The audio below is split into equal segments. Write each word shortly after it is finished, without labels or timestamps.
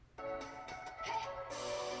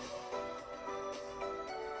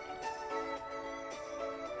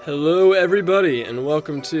Hello, everybody, and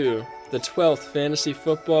welcome to the 12th Fantasy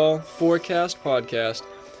Football Forecast Podcast.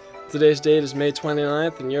 Today's date is May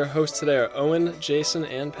 29th, and your hosts today are Owen, Jason,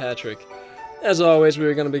 and Patrick. As always, we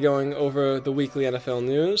are going to be going over the weekly NFL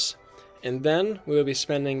news, and then we will be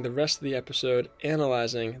spending the rest of the episode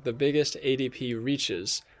analyzing the biggest ADP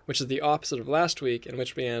reaches, which is the opposite of last week, in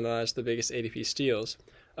which we analyzed the biggest ADP steals.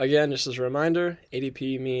 Again, just as a reminder,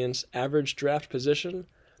 ADP means average draft position,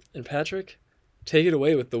 and Patrick, take it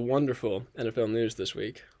away with the wonderful NFL news this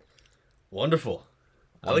week. Wonderful.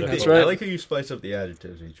 I like how you spice up the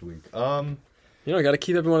adjectives each week. Got to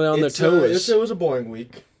keep everyone on their toes. It was a boring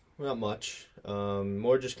week. Not much.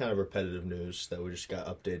 More just kind of repetitive news that we just got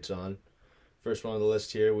updates on. First one on the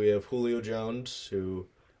list here, we have Julio Jones, who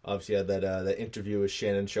obviously had that interview with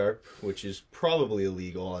Shannon Sharpe, which is probably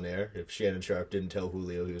illegal on air if Shannon Sharpe didn't tell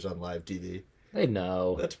Julio he was on live TV. They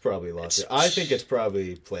know. That's probably lost. I think it's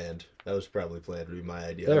probably planned. That was probably planned to be my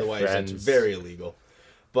idea. They're Otherwise, friends. It's very illegal.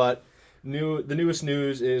 But the newest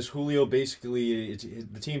news is Julio basically,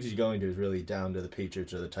 the teams he's going to is really down to the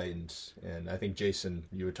Patriots or the Titans. And I think, Jason,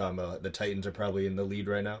 you were talking about the Titans are probably in the lead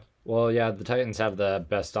right now. Well, yeah, the Titans have the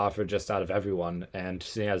best offer just out of everyone. And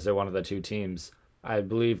seeing as they're one of the two teams, I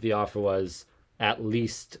believe the offer was at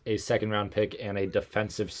least a second-round pick and a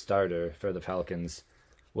defensive starter for the Falcons,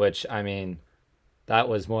 which, I mean, that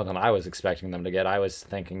was more than I was expecting them to get. I was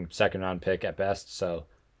thinking second-round pick at best, so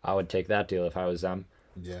I would take that deal if I was them.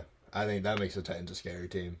 Yeah, I think that makes the Titans a scary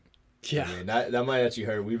team. Yeah. I mean, that might actually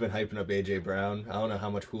hurt. We've been hyping up A.J. Brown. I don't know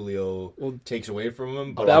how much Julio takes away from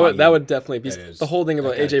him. But that would definitely be... The whole thing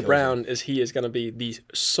about A.J. Brown him. is he is going to be the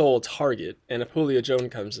sole target. And if Julio Jones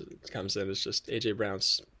comes in, it's just A.J.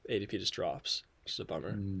 Brown's ADP just drops. Which is a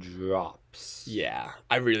bummer. Drops. Yeah.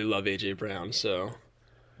 I really love A.J. Brown, so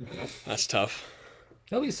that's tough.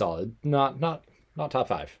 He'll be solid. Not top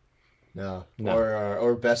five. No.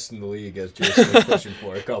 Or best in the league, as Jason was pushing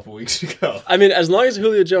for a couple weeks ago. I mean, as long as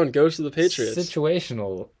Julio Jones goes to the Patriots.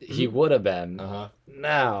 Situational, he would have been. Uh-huh.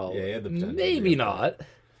 Now, Yeah, he had the potential maybe not.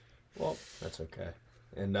 Well, that's okay.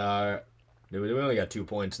 And we only got 2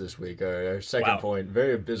 points this week. Our second point,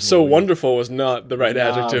 very abysmal. So week. wonderful was not the right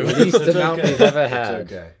adjective. Least amount we've ever had.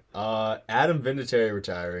 It's okay. Adam Vinatieri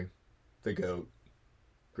retiring. The GOAT.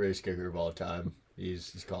 Greatest kicker of all time.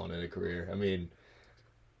 He's calling it a career. I mean,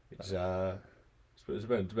 it's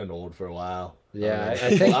been old for a while. Yeah,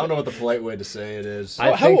 I think I don't know what the polite way to say it is.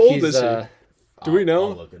 How old is he? Do we know?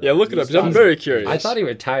 Look it up. I'm very curious. I thought he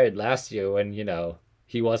retired last year when,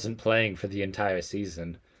 he wasn't playing for the entire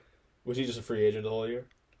season. Was he just a free agent the whole year?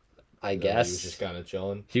 I guess. He was just kind of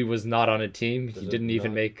chilling. He was not on a team. He didn't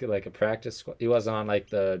even make a practice squad. He wasn't on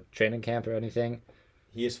the training camp or anything.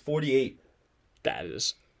 He is 48. That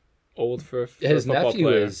is old for his a football nephew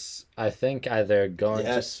player. Is, I think, either going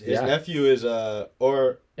his nephew is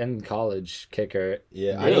in college kicker.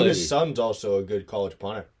 Yeah, I know his son's also a good college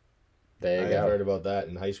punter. There you go. I heard about that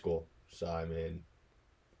in high school. So I mean,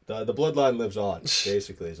 the bloodline lives on.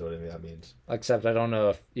 Basically, is what that means. Except I don't know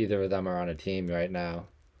if either of them are on a team right now.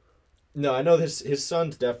 No, I know his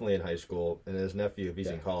son's definitely in high school, and his nephew, if he's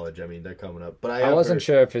in college, I mean, they're coming up. But I wasn't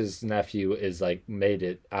sure if his nephew is made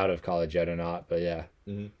it out of college yet or not. But yeah.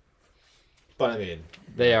 Mm-hmm. But I mean,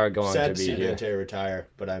 they are going to be here. To retire,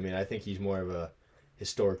 but I mean, I think he's more of a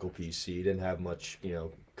historical piece. He didn't have much,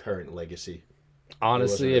 current legacy.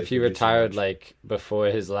 Honestly, if he retired before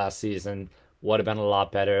his last season, would have been a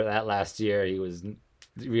lot better. That last year, he was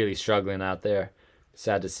really struggling out there.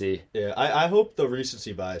 Sad to see. Yeah, I hope the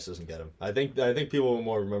recency bias doesn't get him. I think people will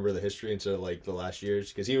more remember the history instead of the last years,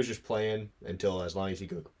 because he was just playing until as long as he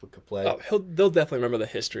could play. Oh, they'll definitely remember the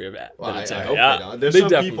history of that. Well, I hope they don't. There's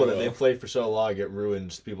some people that they played for so long it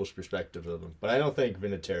ruins people's perspectives of them. But I don't think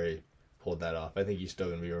Vinatieri pulled that off. I think he's still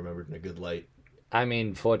going to be remembered in a good light. I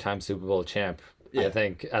mean, 4-time Super Bowl champ. Yeah. I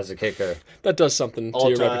think as a kicker, that does something to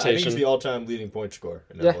your reputation. I think he's the all-time leading point scorer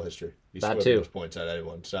in NFL history. He's that scored too. the most points out of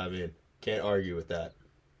anyone. So I mean, can't argue with that.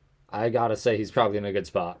 I gotta say he's probably in a good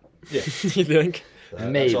spot. Yeah, you think?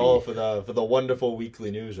 Maybe. That's all for the wonderful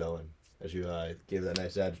weekly news, Owen. As you gave that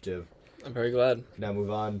nice adjective. I'm very glad. Now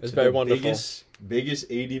move on it's to very the wonderful. biggest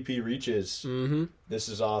ADP reaches. Mm-hmm. This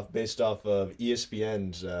is based off of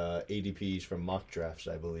ESPN's ADPs from mock drafts,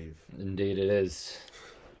 I believe. Indeed, it is.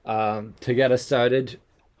 To get us started,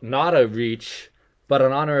 not a reach, but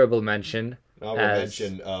an honorable mention.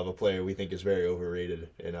 Mention of a player we think is very overrated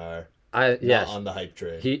in our. Yes, on the hype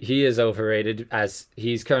train. He is overrated as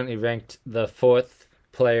he's currently ranked the 4th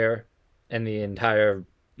player in the entire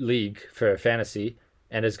league for fantasy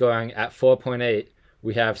and is going at 4.8.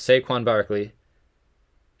 We have Saquon Barkley.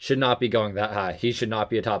 Should not be going that high. He should not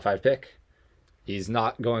be a top 5 pick. He's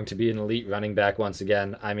not going to be an elite running back once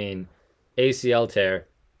again. I mean, ACL tear,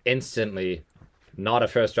 instantly not a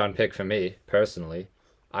first-round pick for me, personally.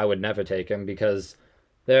 I would never take him because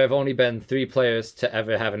there have only been 3 players to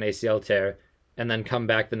ever have an ACL tear and then come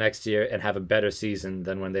back the next year and have a better season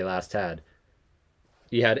than when they last had.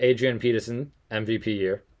 You had Adrian Peterson, MVP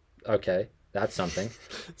year. Okay, that's something.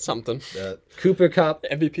 Something. Cooper Kupp,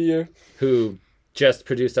 MVP year. who just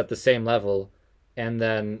produced at the same level. And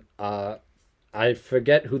then I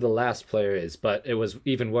forget who the last player is, but it was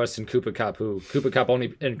even worse than Cooper Kupp, who Cooper Kupp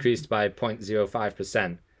only increased by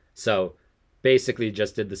 0.05%. So basically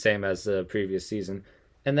just did the same as the previous season.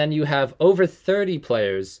 And then you have over 30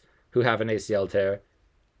 players who have an ACL tear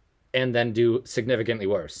and then do significantly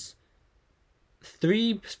worse.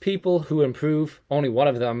 3 people who improve, only one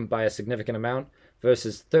of them by a significant amount,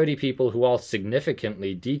 versus 30 people who all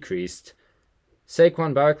significantly decreased.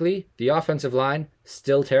 Saquon Barkley, the offensive line,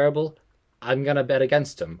 still terrible. I'm going to bet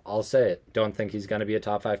against him. I'll say it. Don't think he's going to be a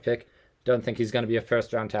top 5 pick. Don't think he's going to be a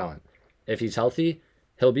first-round talent. If he's healthy,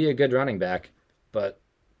 he'll be a good running back. But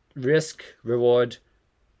risk, reward,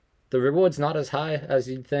 the reward's not as high as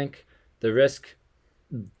you'd think. The risk,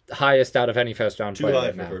 highest out of any first-round Too player high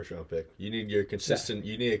right for now. First-round pick. You need your consistent.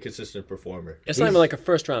 You need a consistent performer. It's not even like a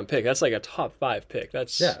first-round pick. That's like a top 5 pick.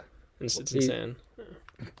 That's it's insane.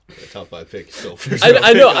 The top 5 pick is still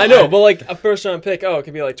I know, but like a first-round pick, it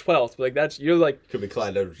could be like 12th. But like that's you're like could be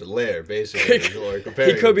Clyde Edwards-Helaire, basically. Or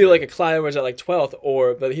comparing he could be him to- like a Clyde Edwards at like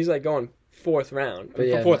 12th, but he's like going 4th round, But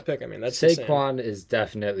yeah, 4th pick. I mean, that's insane. Saquon is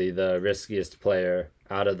definitely the riskiest player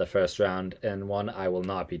out of the first round, and one I will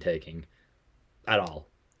not be taking at all.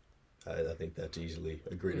 I think that's easily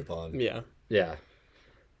agreed upon. Yeah. Yeah.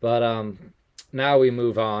 But now we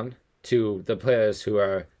move on to the players who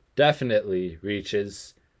are definitely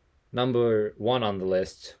reaches. Number 1 on the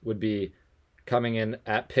list would be coming in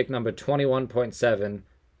at pick number 21.7,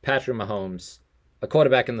 Patrick Mahomes. A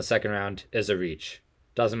quarterback in the second round is a reach.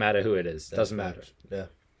 Doesn't matter who it is. Doesn't matter. Yeah.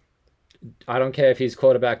 I don't care if he's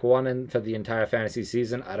quarterback 1 for the entire fantasy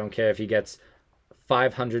season. I don't care if he gets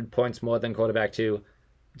 500 points more than quarterback 2.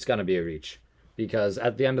 It's going to be a reach. Because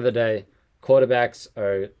at the end of the day, quarterbacks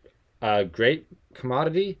are a great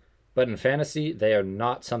commodity, but in fantasy, they are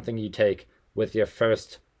not something you take with your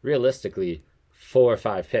first, realistically, 4 or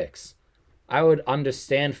 5 picks. I would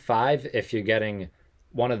understand 5 if you're getting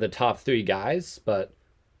one of the top 3 guys, but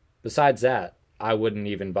besides that, I wouldn't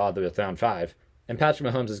even bother with round 5. And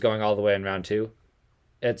Patrick Mahomes is going all the way in round 2.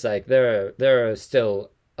 It's like there are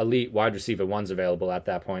still elite wide receiver 1s available at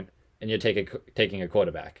that point, and you're taking a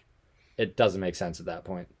quarterback. It doesn't make sense at that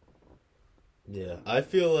point. Yeah, I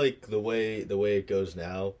feel like the way it goes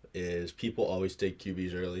now is people always take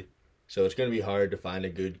QBs early, so it's going to be hard to find a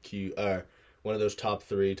good one of those top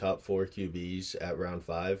 3, top 4 QBs at round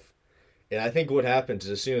 5. And I think what happens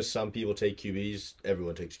is as soon as some people take QBs,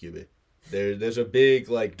 everyone takes QB. There's a big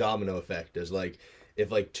like domino effect. There's like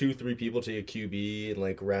if like 2-3 people take a QB in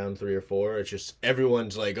like round 3 or 4, it's just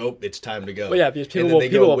everyone's like, oh, it's time to go. Well, yeah, because people and then they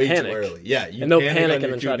go will way panic. too early. Yeah, you And they'll panic panic on your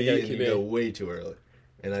and then try to get a and you QB. go way too early.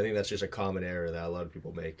 And I think that's just a common error that a lot of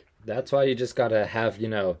people make. That's why you just got to have,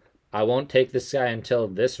 I won't take this guy until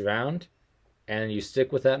this round, and you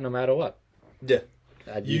stick with that no matter what. Yeah.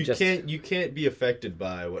 You can't be affected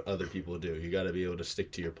by what other people do. You got to be able to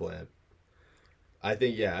stick to your plan. I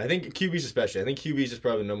think QBs especially. I think QBs is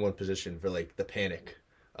probably the number 1 position for like the panic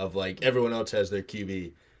of like everyone else has their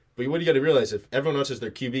QB. But what you got to realize, if everyone else has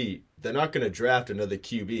their QB, they're not going to draft another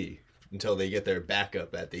QB until they get their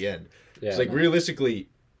backup at the end. Yeah, it's like realistically,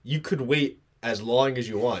 you could wait as long as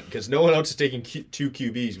you want because no one else is taking 2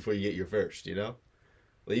 QBs before you get your first,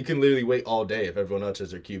 Like you can literally wait all day if everyone else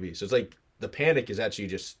has their QB. So it's like the panic is actually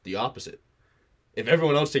just the opposite. If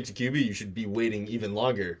everyone else takes a QB, you should be waiting even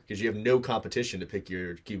longer because you have no competition to pick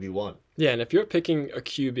your QB1. Yeah, and if you're picking a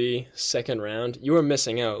QB second round, you are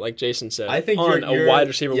missing out, like Jason said, I think on you're a wide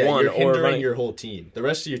receiver 1 you're or hindering running. your whole team. The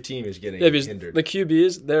rest of your team is getting Because hindered. the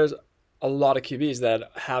QBs, there's a lot of QBs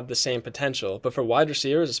that have the same potential, but for wide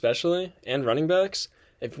receivers especially and running backs,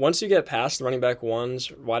 if once you get past the running back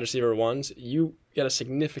 1s, wide receiver 1s, you get a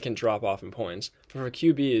significant drop off in points. But for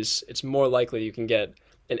QBs, it's more likely you can get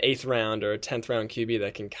an 8th round or a 10th round QB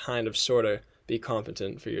that can kind of sort of be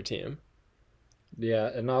competent for your team. Yeah,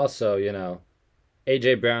 and also,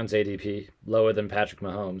 A.J. Brown's ADP, lower than Patrick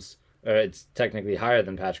Mahomes. Or it's technically higher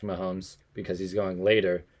than Patrick Mahomes because he's going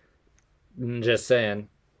later. Just saying,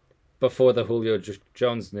 before the Julio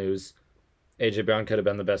Jones news, A.J. Brown could have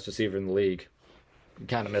been the best receiver in the league.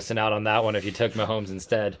 Kind of missing out on that one if you took Mahomes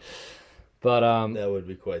instead. But that would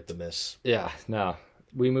be quite the miss. yeah, no.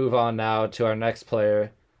 We move on now to our next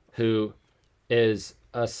player who is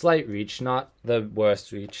a slight reach, not the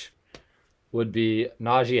worst reach, would be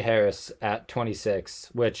Najee Harris at 26,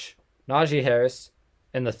 which Najee Harris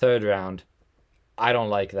in the third round, I don't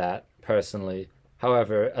like that personally.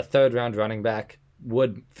 However, a third round running back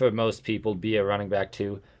would, for most people, be a running back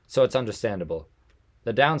too, so it's understandable.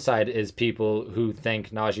 The downside is people who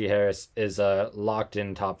think Najee Harris is a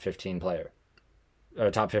locked-in top 15 player,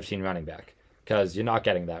 or top 15 running back, because you're not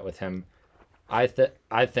getting that with him. I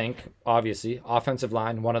think, obviously, offensive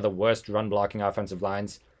line, one of the worst run-blocking offensive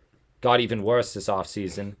lines, got even worse this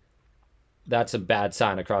offseason. That's a bad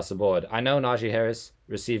sign across the board. I know Najee Harris,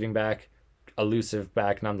 receiving back, elusive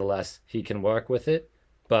back nonetheless, he can work with it,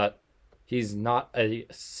 but he's not a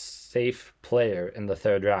safe player in the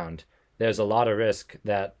third round. There's a lot of risk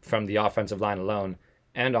that from the offensive line alone,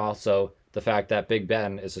 and also the fact that Big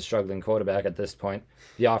Ben is a struggling quarterback at this point,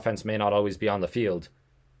 the offense may not always be on the field.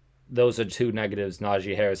 Those are two negatives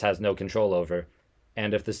Najee Harris has no control over.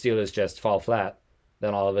 And if the Steelers just fall flat,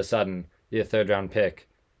 then all of a sudden, your third round pick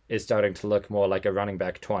is starting to look more like a running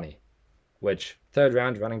back 20. Which, third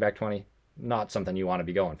round, running back 20, not something you want to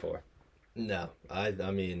be going for. No, I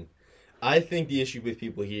mean, I think the issue with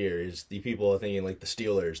people here is the people are thinking like the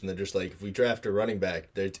Steelers, and they're just like, if we draft a running back,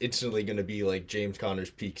 it's instantly going to be like James Conner's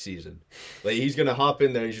peak season. Like, he's going to hop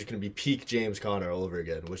in there, he's just going to be peak James Conner all over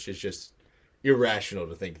again, which is just irrational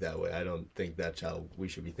to think that way. I don't think that's how we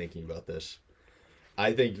should be thinking about this.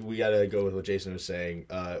 I think we got to go with what Jason was saying.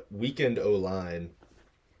 Weakened O-line,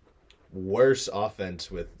 worse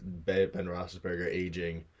offense with Ben Roethlisberger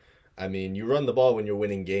aging. I mean, you run the ball when you're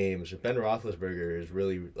winning games. If Ben Roethlisberger is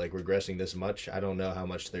really like regressing this much, I don't know how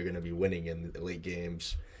much they're going to be winning in the late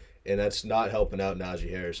games, and that's not helping out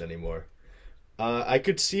Najee Harris anymore. I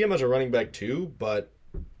could see him as a running back too, but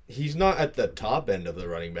he's not at the top end of the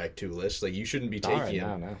running back 2 list. Like, you shouldn't be taking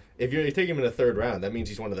him. No. If you're taking him in the third round, that means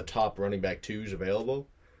he's one of the top running back 2s available,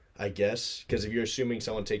 I guess. Because if you're assuming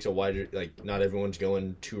someone takes a wide, like, not everyone's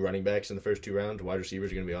going 2 running backs in the first 2 rounds, wide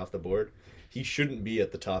receivers are going to be off the board. He shouldn't be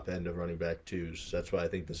at the top end of running back 2s. That's why I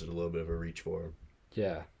think this is a little bit of a reach for him.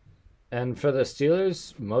 Yeah. And for the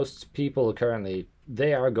Steelers, most people currently,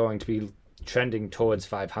 they are going to be trending towards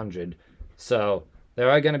 500. So there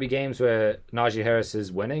are going to be games where Najee Harris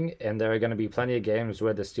is winning, and there are going to be plenty of games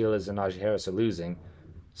where the Steelers and Najee Harris are losing.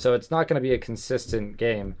 So it's not going to be a consistent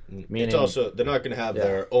game. Meaning, it's also, they're not going to have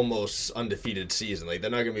their almost undefeated season. Like,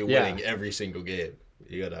 they're not going to be winning every single game.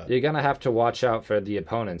 You're going to have to watch out for the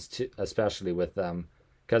opponents, too, especially with them.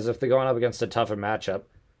 Because if they're going up against a tougher matchup,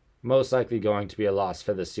 most likely going to be a loss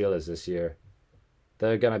for the Steelers this year.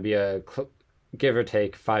 They're going to be a give or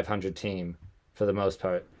take 500 team for the most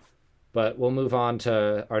part. But we'll move on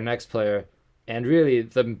to our next player, and really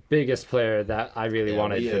the biggest player that I really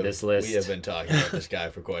wanted for this list. We have been talking about this guy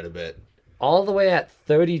for quite a bit. All the way at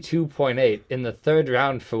 32.8 in the third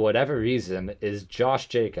round for whatever reason is Josh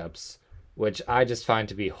Jacobs, which I just find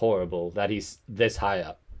to be horrible that he's this high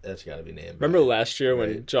up. That's got to be named. Remember last year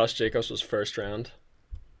when Josh Jacobs was first round?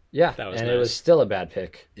 Yeah, and nice. It was still a bad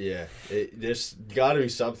pick. Yeah, there's got to be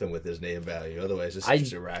something with his name value. Otherwise, it's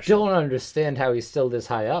just irrational. I don't understand how he's still this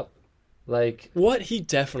high up. Like, what? He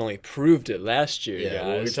definitely proved it last year, guys.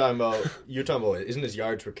 Well, you're talking about, isn't his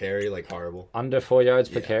yards per carry like horrible? Under 4 yards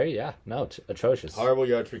per carry? Yeah, no, atrocious. Horrible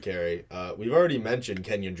yards per carry. We've already mentioned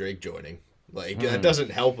Kenyon Drake joining. Like, that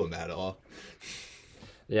doesn't help him at all.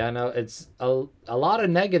 Yeah, no, it's a lot of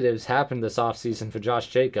negatives happened this offseason for Josh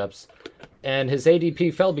Jacobs, and his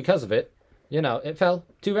ADP fell because of it. You know, it fell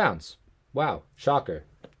 2 rounds. Wow, shocker.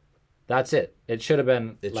 That's it. It should have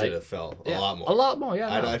been. It should have fell a lot more. A lot more,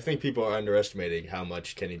 yeah. I think people are underestimating how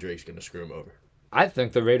much Kenny Drake's going to screw him over. I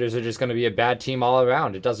think the Raiders are just going to be a bad team all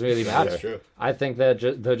around. It doesn't really matter. That's true. I think they're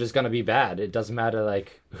just going to be bad. It doesn't matter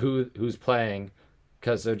like who's playing,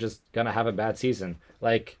 because they're just going to have a bad season.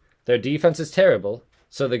 Like, their defense is terrible,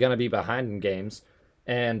 so they're going to be behind in games,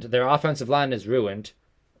 and their offensive line is ruined,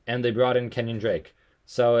 and they brought in Kenyon Drake.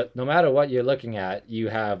 So no matter what you're looking at, you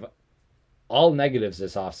have all negatives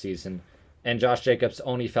this offseason, and Josh Jacobs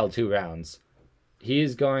only fell 2 rounds.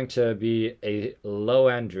 He's going to be a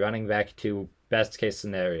low-end running back to best-case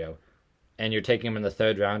scenario, and you're taking him in the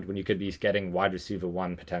third round when you could be getting wide receiver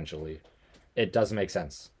 1 potentially. It doesn't make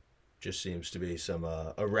sense. Just seems to be some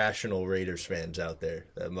irrational Raiders fans out there.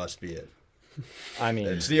 That must be it. I mean,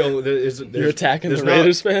 it's the only. You're attacking the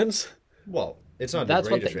Raiders fans? Well, it's not. That's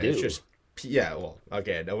the Raiders what they fans. do. It's just well,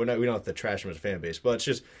 okay. No, we don't have to trash him as a fan base, but it's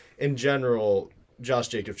just in general, Josh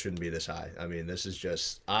Jacobs shouldn't be this high. I mean, this is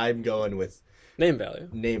just. I'm going with name value.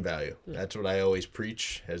 Name value. That's what I always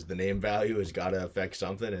preach. As the name value has got to affect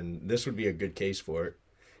something, and this would be a good case for it.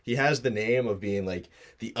 He has the name of being like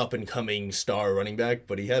the up and coming star running back,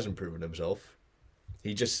 but he hasn't proven himself.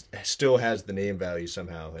 He just still has the name value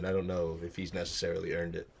somehow, and I don't know if he's necessarily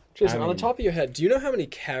earned it. Jason, I on the mean- top of your head, do you know how many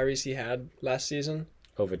carries he had last season?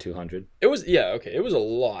 Over 200. It was it was a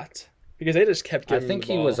lot because they just kept I giving think him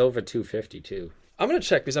the he ball. was over 250 too. I'm gonna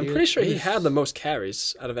check because I'm He pretty sure he was- had the most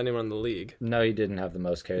carries out of anyone in the league. No, he didn't have the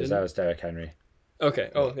most carries. Didn't? That was Derrick Henry.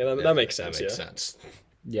 Okay. Oh, yeah, that makes sense. That makes yeah. sense.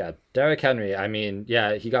 Yeah, Derrick Henry. I mean,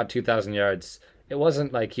 yeah, he got 2,000 yards. It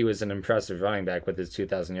wasn't like he was an impressive running back with his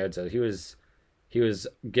 2,000 yards. Though. He was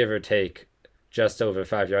give or take just over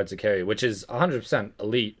 5 yards a carry, which is 100%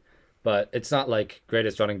 elite. But it's not like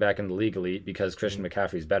greatest running back in the league elite because Christian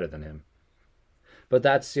McCaffrey's better than him. But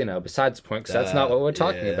that's besides the point because that's not what we're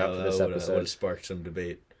talking about for this That would episode. have sparked some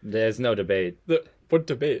debate. There's no debate. What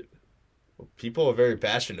debate? People are very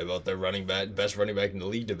passionate about their best running back in the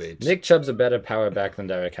league debates. Nick Chubb's a better power back than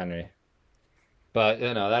Derrick Henry. But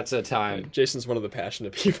that's a time. Jason's one of the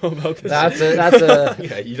passionate people about this. That's a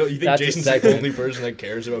Yeah, you think That's a Jason's the segment. only person that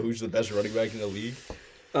cares about who's the best running back in the league?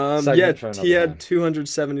 segment for another he had time.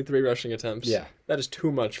 273 rushing attempts. Yeah. That is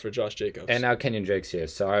too much for Josh Jacobs. And now Kenyon Drake's here,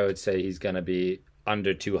 so I would say he's going to be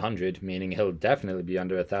under 200, meaning he'll definitely be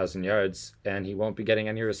under 1,000 yards, and he won't be getting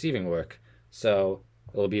any receiving work. So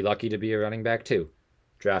he'll be lucky to be a running back 2.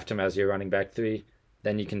 Draft him as your running back 3,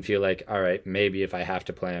 then you can feel like, all right, maybe if I have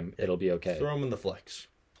to play him, it'll be okay. Throw him in the flex.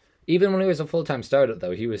 Even when he was a full-time starter,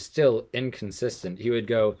 though, he was still inconsistent. He would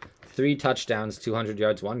go 3 touchdowns, 200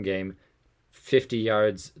 yards one game, 50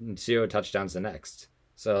 yards, 0 touchdowns the next.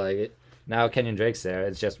 So now Kenyon Drake's there.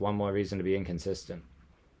 It's just one more reason to be inconsistent.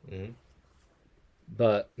 Mhm.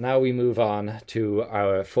 But now we move on to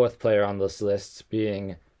our 4th player on this list,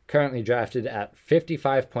 being currently drafted at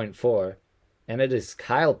 55.4, and it is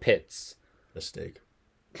Kyle Pitts. Mistake.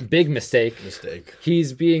 Big mistake.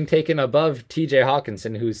 He's being taken above TJ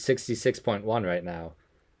Hawkinson, who's 66.1 right now.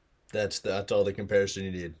 That's all the comparison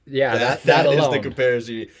you need. Yeah, that that is alone. the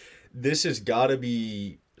comparison. This has got to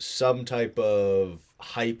be some type of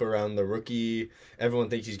hype around the rookie. Everyone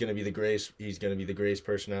thinks he's going to be the greatest. He's going to be the greatest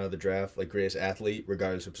person out of the draft, like greatest athlete,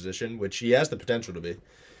 regardless of position, which he has the potential to be.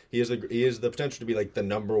 He has the potential to be like the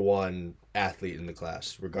number 1 athlete in the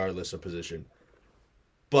class, regardless of position.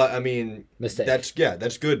 But I mean, Mistake. that's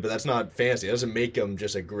good, but that's not fantasy. It doesn't make him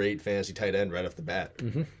just a great fantasy tight end right off the bat.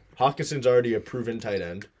 Mm-hmm. Hawkinson's already a proven tight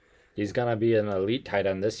end. He's going to be an elite tight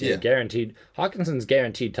end this year, Yeah. guaranteed. Hawkinson's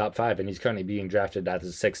guaranteed top 5, and he's currently being drafted as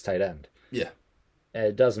the 6th tight end. Yeah.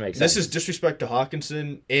 It does make sense. This is disrespect to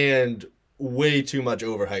Hawkinson and way too much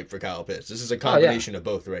overhype for Kyle Pitts. This is a combination of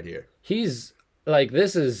both right here. He's like,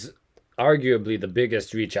 this is arguably the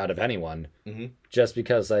biggest reach out of anyone. Mm-hmm. Just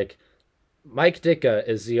because, like, Mike Ditka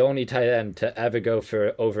is the only tight end to ever go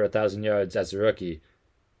for over 1,000 yards as a rookie.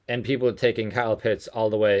 And people are taking Kyle Pitts all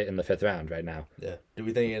the way in the 5th round right now. Yeah. Do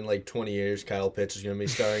we think in like 20 years Kyle Pitts is going to be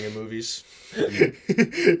starring in movies?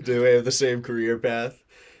 Do we have the same career path?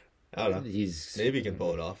 I don't know. Maybe he can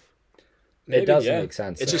pull it off. It does yeah. make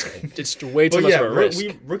sense. It's just it's way too But much yeah, of a risk.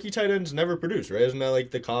 rookie tight ends never produce, right? Isn't that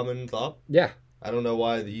like the common thought? Yeah. I don't know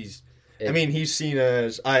why he's... I mean, he's seen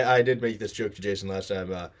as... I did make this joke to Jason last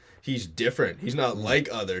time. He's different. He's not like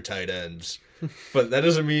other tight ends. But that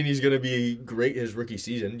doesn't mean he's going to be great his rookie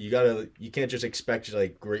season. You can't just expect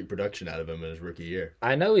like great production out of him in his rookie year.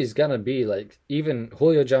 I know he's going to be like, even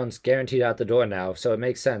Julio Jones guaranteed out the door now, so it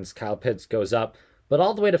makes sense. Kyle Pitts goes up, but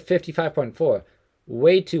all the way to 55.4,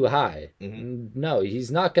 way too high. Mm-hmm. No,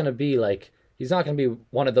 he's not going to be like, he's not going to be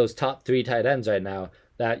one of those top 3 tight ends right now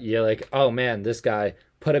that you're like, oh man, this guy,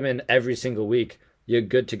 put him in every single week. You're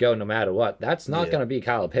good to go no matter what. That's not going to be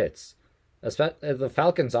Kyle Pitts. The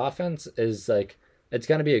Falcons' offense is like, it's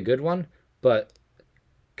going to be a good one, but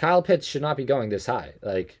Kyle Pitts should not be going this high.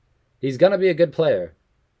 Like, he's going to be a good player,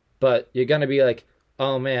 but you're going to be like,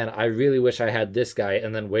 oh man, I really wish I had this guy,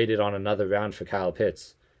 and then waited on another round for Kyle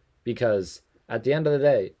Pitts. Because at the end of the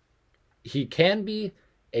day, he can be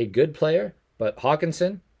a good player, but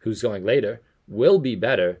Hawkinson, who's going later, will be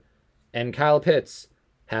better, and Kyle Pitts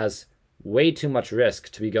has way too much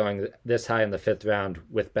risk to be going this high in the 5th round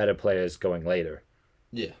with better players going later.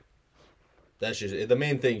 Yeah. That's just... The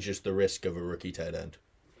main thing is just the risk of a rookie tight end.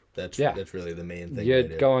 That's really the main thing. You're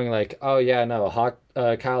going like, oh yeah, no,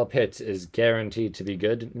 Kyle Pitts is guaranteed to be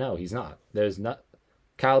good. No, he's not. There's not...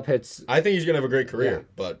 Kyle Pitts... I think he's going to have a great career,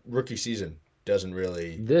 but rookie season doesn't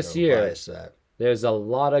really This year, bias that. There's a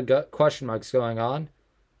lot of question marks going on,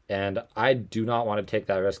 and I do not want to take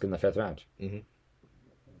that risk in the 5th round. Mm-hmm.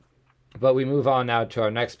 But we move on now to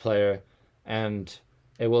our next player, and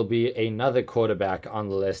it will be another quarterback on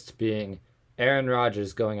the list, being Aaron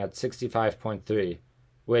Rodgers going at 65.3,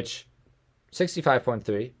 which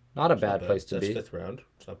 65.3, not a bad place to be. That's 5th round.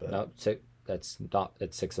 It's not bad. No, That's not.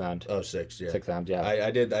 It's 6th round. Oh, 6, yeah. 6th round, yeah.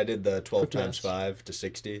 I did the 12 Quick times maths. 5 to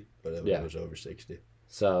 60, but it Yeah. was over 60.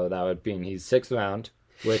 So that would mean he's 6th round,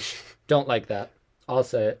 which don't like that. I'll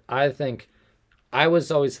say it. I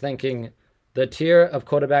was always thinking the tier of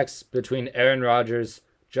quarterbacks between Aaron Rodgers,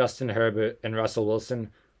 Justin Herbert, and Russell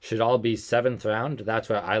Wilson should all be 7th round. That's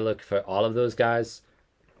where I look for all of those guys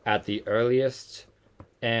at the earliest.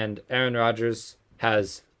 And Aaron Rodgers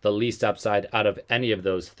has the least upside out of any of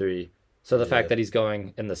those three. So the fact that he's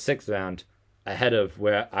going in the 6th round ahead of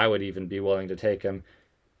where I would even be willing to take him,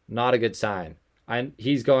 not a good sign.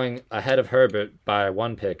 He's going ahead of Herbert by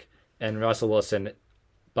 1 pick and Russell Wilson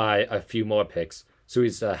by a few more picks. So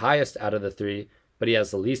he's the highest out of the 3, but he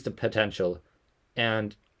has the least potential.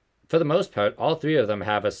 And for the most part, all 3 of them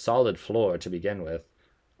have a solid floor to begin with.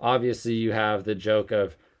 Obviously, you have the joke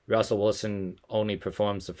of Russell Wilson only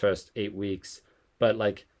performs the first 8 weeks, but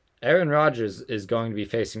like Aaron Rodgers is going to be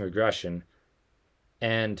facing regression.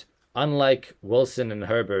 And unlike Wilson and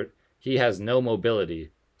Herbert, he has no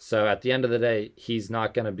mobility. So at the end of the day, he's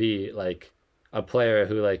not going to be like a player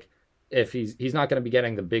who like if he's not going to be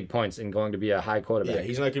getting the big points and going to be a high quarterback. Yeah,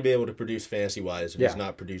 he's not going to be able to produce fantasy-wise if Yeah. he's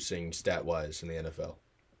not producing stat-wise in the NFL.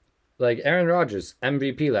 Like Aaron Rodgers,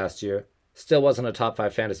 MVP last year, still wasn't a top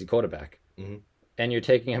 5 fantasy quarterback. Mm-hmm. And you're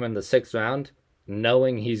taking him in the 6th round,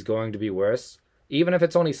 knowing he's going to be worse. Even if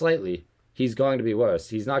it's only slightly, he's going to be worse.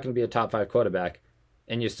 He's not going to be a top 5 quarterback,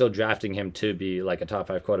 and you're still drafting him to be like a top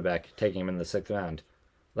 5 quarterback, taking him in the 6th round.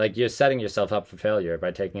 Like, you're setting yourself up for failure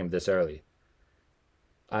by taking him this early.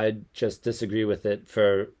 I just disagree with it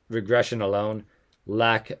for regression alone,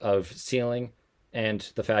 lack of ceiling, and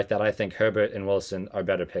the fact that I think Herbert and Wilson are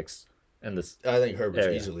better picks in this. I think Herbert's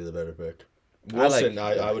area. easily the better pick. I like- Wilson,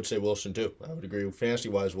 I would say Wilson too. I would agree.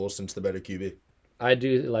 Fantasy-wise, Wilson's the better QB. I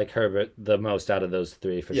do like Herbert the most out of those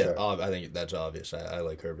 3 for sure. I think that's obvious. I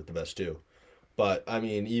like Herbert the best too. But, I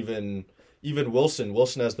mean, even Wilson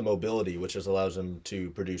has the mobility, which just allows him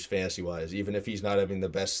to produce fantasy-wise. Even if he's not having the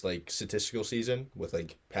best, like, statistical season with,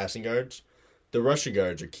 like, passing yards, the rushing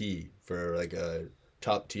yards are key for, like, a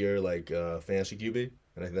top-tier, like, fantasy QB.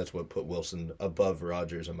 And I think that's what put Wilson above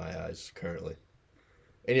Rodgers in my eyes currently.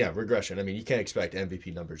 And, yeah, regression. I mean, you can't expect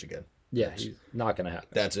MVP numbers again. Yeah, he's not going to happen.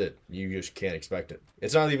 That's it. You just can't expect it.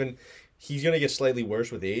 It's not even... He's going to get slightly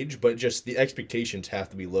worse with age, but just the expectations have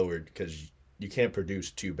to be lowered because you can't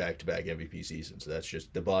produce 2 back-to-back MVP seasons. That's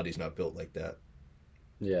just... The body's not built like that.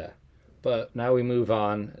 Yeah. But now we move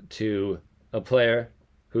on to a player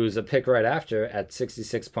who's a pick right after at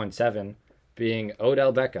 66.7, being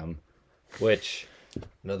Odell Beckham, which...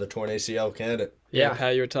 Another torn ACL candidate. Yeah,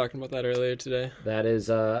 Pat, you were talking about that earlier today. That is,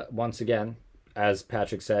 once again, as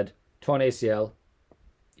Patrick said, torn ACL.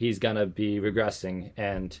 He's going to be regressing,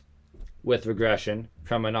 and with regression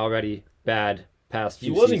from an already bad past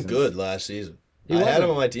few He wasn't seasons, good last season. He I had wasn't. him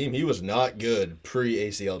on my team. He was not good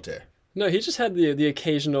pre-ACL tear. No, he just had the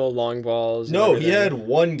occasional long balls. and No, he everything. had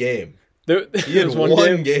one game. There, He had was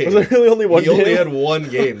one game. Was there really only one He game? only had one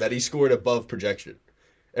game that he scored above projection.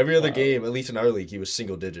 Every other game, at least in our league, he was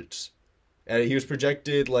single digits. And he was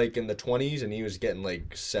projected like in the 20s, and he was getting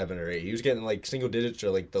like 7 or 8. He was getting like single digits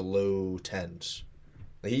or like the low 10s.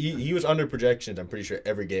 He was under projections, I'm pretty sure,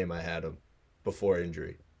 every game I had him before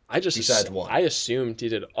injury. Besides one. I assumed he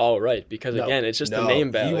did all right because No. again, it's just the No,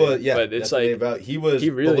 name value. He was, yeah, but it's that's the name like value. He was he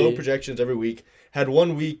really- below projections every week. Had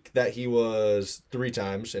one week that he was 3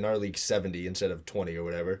 times in our league 70 instead of 20 or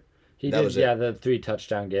whatever. He That did, was it. yeah, the 3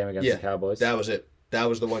 touchdown game against Yeah, the Cowboys. That was it. That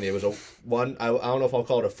was the one. It was a one. I don't know if I'll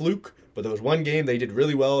call it a fluke, but there was one game they did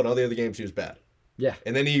really well, and all the other games he was bad. Yeah.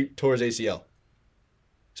 And then he tore his ACL.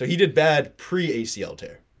 So he did bad pre-ACL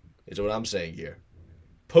tear, is what I'm saying here.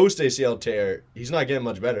 Post-ACL tear, he's not getting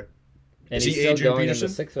much better. and is he's he still Adrian going Peterson?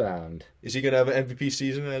 in the 6th round. Is he going to have an MVP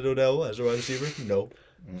season at Odell as a wide receiver? No.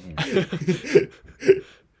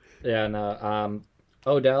 Yeah, no.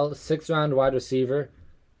 Odell, 6th round wide receiver.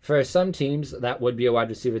 For some teams, that would be a wide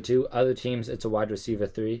receiver 2. Other teams, it's a wide receiver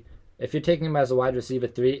 3. If you're taking him as a wide receiver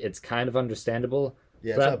 3, it's kind of understandable.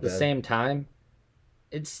 Yeah, but it's at not the bad. same time,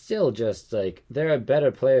 it's still just like there are better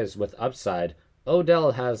players with upside.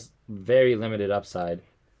 Odell has very limited upside.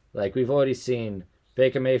 Like we've already seen,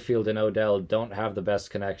 Baker Mayfield and Odell don't have the best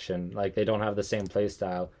connection. Like they don't have the same play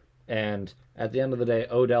style. And at the end of the day,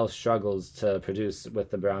 Odell struggles to produce with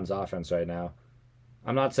the Browns offense right now.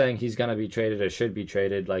 I'm not saying he's going to be traded or should be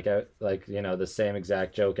traded like the same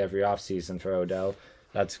exact joke every offseason for Odell.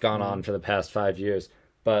 That's gone on for the past 5 years.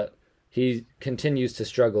 But he continues to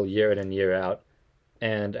struggle year in and year out.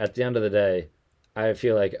 And at the end of the day, I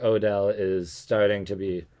feel like Odell is starting to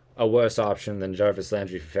be a worse option than Jarvis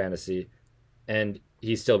Landry for fantasy. And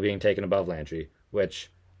he's still being taken above Landry,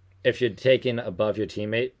 which if you're taking above your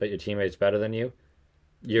teammate, but your teammate's better than you,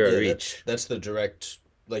 you're a reach. That's the direct,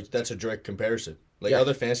 that's a direct comparison. Like, Yeah.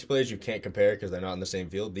 other fantasy players, you can't compare because they're not in the same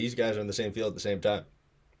field. These guys are in the same field at the same time.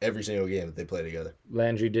 Every single game that they play together.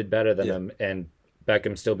 Landry did better than Yeah. him, and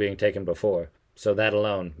Beckham still being taken before. So that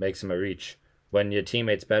alone makes him a reach. When your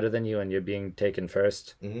teammate's better than you and you're being taken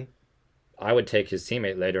first, Mhm. I would take his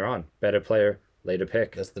teammate later on. Better player, later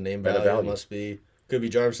pick. That's the name Better value. value. Must be. Could be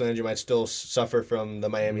Jarvis Landry might still suffer from the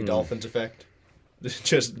Miami Dolphins effect.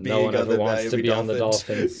 Just being No one on ever the wants to Miami be on the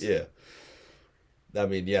Dolphins. Dolphins. Yeah.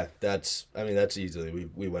 That's easily,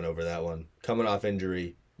 we went over that one. Coming off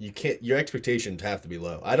injury, you can't, your expectations have to be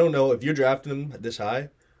low. I don't know if you're drafting him this high,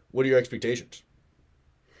 what are your expectations?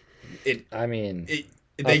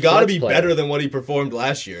 They got to flex be player. better than what he performed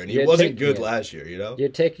last year, and he You're wasn't taking good it. last year, you know? You're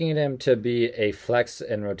taking him to be a flex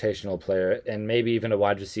and rotational player, and maybe even a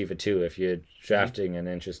wide receiver too, if you're drafting an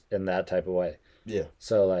interest in that type of way. Yeah.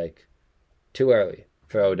 So, too early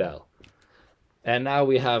for Odell. And now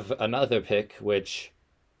we have another pick, which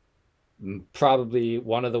probably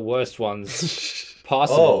one of the worst ones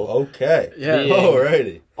possible. Oh, okay. Yeah. Being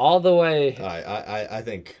Alrighty. all the way I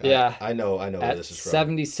think. Yeah. I know where at this is from. I know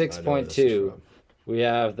where this is 76.2. from. We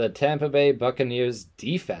have the Tampa Bay Buccaneers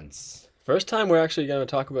defense. First time we're actually going to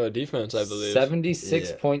talk about defense, I believe.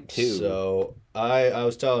 76.2. So I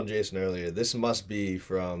was telling Jason earlier, this must be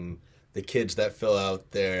from the kids that fill out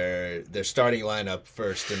their starting lineup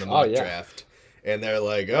first in the mock draft, and they're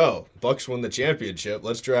like, "Oh, Bucks won the championship.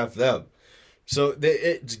 Let's draft them." So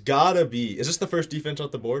it's gotta be. Is this the first defense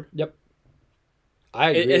off the board? Yep.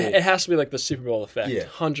 I agree. It has to be like the Super Bowl effect. Yeah.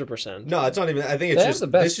 100%. No, it's not even. I think They it's have just the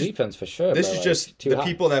best this is- defense for sure. This but, is just too the high.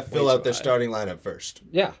 people that fill Way out too their high. starting lineup first.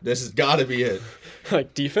 Yeah. This has got to be it.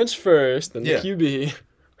 Like defense first, then Yeah. the QB.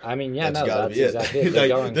 I mean, yeah, That's no, gotta that's be it. exactly it. They're Like,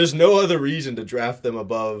 going, there's no other reason to draft them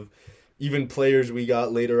above even players we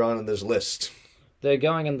got later on in this list. they're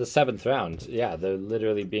going in the 7th round. Yeah, they're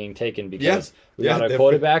literally being taken because Yeah. we Yeah, got our they're-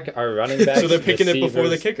 quarterback, our running back, So they're picking it before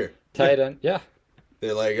the receivers, kicker. tight end. Yeah.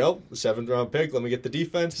 They're like, oh, 7th round pick. Let me get the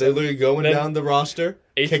defense. They're literally going Then down the roster.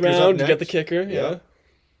 8th Kicker's up round to get the next. kicker. Yeah. Yeah.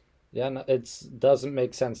 Yeah, no, it doesn't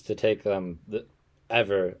make sense to take them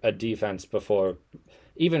ever a defense before,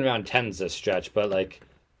 even round 10's a stretch, but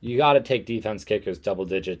you got to take defense kickers double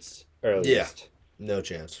digits earliest. No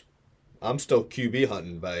chance. I'm still QB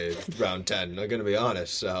hunting by round 10. I'm gonna be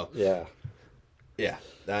honest. So Yeah. yeah,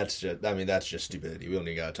 that's just stupidity. We don't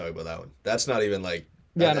even gotta talk about that one. That's not even like.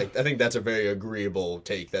 Yeah, I think that's a very agreeable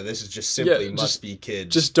take. That this is just simply Yeah, must be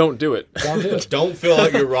kids. Just don't do it. Don't do it. don't fill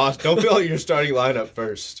out your Don't fill out your starting lineup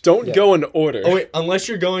first. Don't Yeah. go in order. Oh wait, unless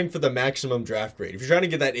you're going for the maximum draft grade. If you're trying to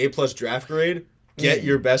get that A+ draft grade, get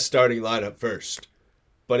your best starting lineup first.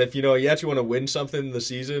 But if you actually want to win something in the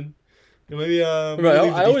season, maybe Right. leave the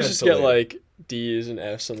I always defense just till get later. like D's and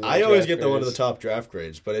F's. On the I always draft get the one of the grades. top draft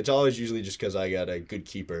grades, but it's always usually just because I got a good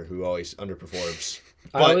keeper who always underperforms.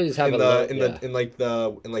 I But always have in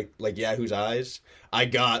Yahoo's eyes, I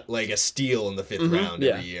got like a steal in the 5th round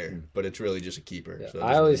Yeah. every year, but it's really just a keeper. So it I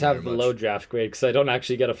doesn't always matter have the much. low draft grade because I don't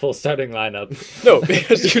actually get a full starting lineup. No,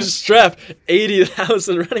 because you just draft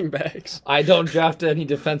 80,000 running backs. I don't draft any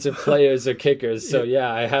defensive players or kickers, so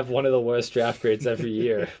yeah, I have one of the worst draft grades every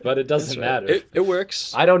year. But it doesn't matter. It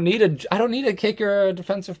works. I don't need a kicker or a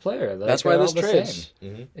defensive player. That's They're why all there's the trades.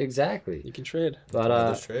 same. Exactly. You can trade. But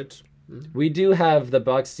Those trades. we do have the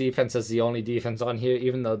Bucks defense as the only defense on here,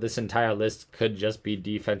 even though this entire list could just be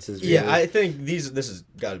defenses. Really. Yeah, I think this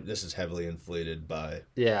is heavily inflated by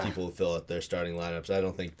Yeah. people who fill out their starting lineups. I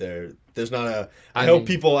don't think there's not a. I I hope mean-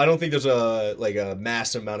 people. I don't think there's a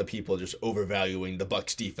massive amount of people just overvaluing the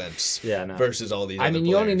Bucks defense. Yeah, no. Versus all these. I other mean,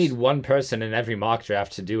 you only players. need one person in every mock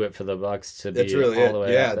draft to do it for the Bucks to That's be really all the it.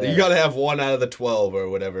 way Yeah, up there. you got to have one out of the 12 or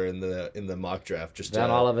whatever in the mock draft. Just Then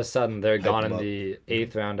to, all of a sudden they're gone in them up. the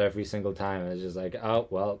 8th round every single time. And it's just like, oh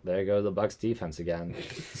well, there go the Bucks defense again.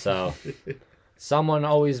 So someone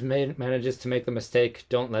always manages to make the mistake.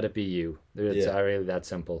 Don't let it be you. It's Yeah. really that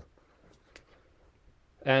simple.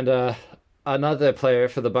 And another player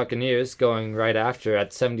for the Buccaneers going right after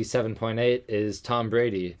at 77.8 is Tom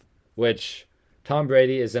Brady, which Tom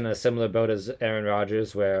Brady is in a similar boat as Aaron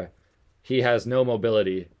Rodgers where he has no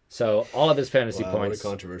mobility. So all of his fantasy wow, points. what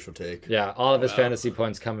a controversial take. Yeah, all of his Wow. fantasy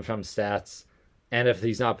points coming from stats. And if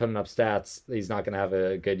he's not putting up stats, he's not going to have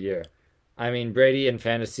a good year. I mean, Brady and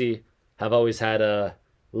fantasy have always had a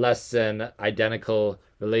less than identical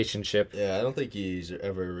relationship. Yeah, I don't think he's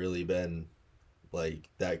ever really been like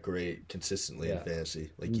that great consistently in Yeah.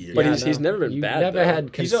 fantasy. Like years. But Yeah, he's never been You've bad. never though. had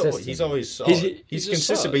He's consistent. always solid. He's just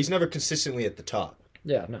consistent, solid. but he's never consistently at the top.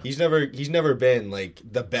 Yeah, no. He's never been like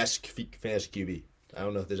the best fantasy QB. I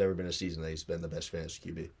don't know if there's ever been a season that he's been the best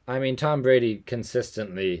fantasy QB. I mean, Tom Brady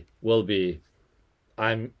consistently will be.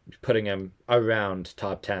 I'm putting him around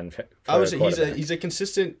top 10. I would say he's a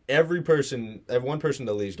consistent. Every one person in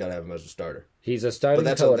the league's got to have him as a starter. He's a starting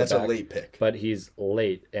But quarterback. that's a late pick. But he's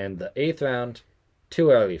late, and the 8th round, too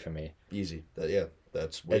early for me. Easy.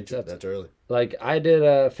 That's early. Like, I did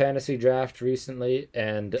a fantasy draft recently,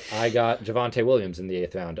 and I got Javonte Williams in the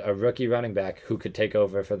 8th round, a rookie running back who could take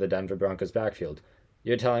over for the Denver Broncos backfield.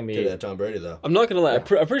 You're telling me... Did that Tom Brady, though. I'm not going to lie.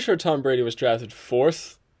 I'm pretty sure Tom Brady was drafted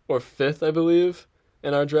 4th or 5th, I believe,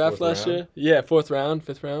 in our draft last year. Yeah, 4th round,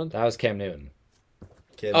 5th round. That was Cam Newton.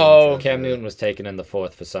 Cam Newton was taken in the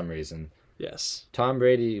 4th for some reason. Yes. Tom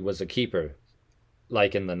Brady was a keeper,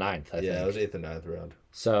 like in the 9th, I think. Yeah, it was 8th and 9th round.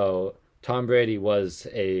 So Tom Brady was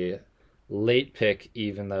a late pick,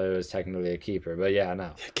 even though it was technically a keeper. But yeah,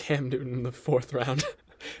 no. Cam Newton in the 4th round.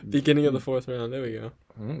 Beginning of the 4th round. There we go.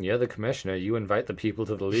 You're the commissioner. You invite the people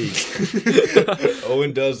to the league.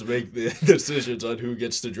 Owen does make the decisions on who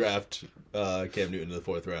gets to draft Cam Newton in the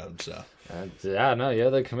 4th round. So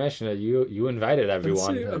you're the commissioner. You invited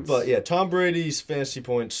everyone. But yeah, Tom Brady's fantasy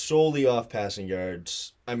points solely off passing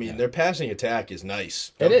yards. I mean, their passing attack is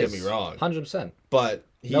nice. Don't get me wrong. 100%. But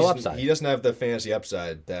no upside. He doesn't have the fantasy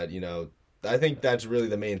upside that, I think that's really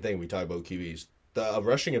the main thing we talk about QBs. The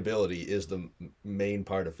rushing ability is the main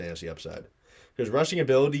part of fantasy upside. Because rushing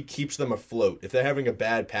ability keeps them afloat. If they're having a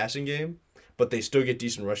bad passing game, but they still get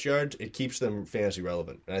decent rush yards, it keeps them fantasy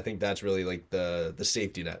relevant. And I think that's really like the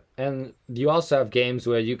safety net. And you also have games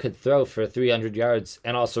where you could throw for 300 yards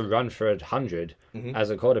and also run for 100 as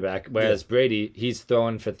a quarterback. Whereas Brady, he's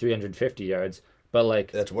throwing for 350 yards. But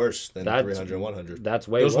like that's worse than 300 and 100. That's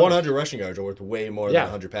way worse. Those 100 rushing yards are worth way more than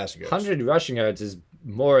 100 passing yards. 100 rushing yards is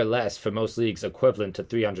more or less for most leagues equivalent to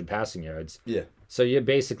 300 passing yards. Yeah. So you're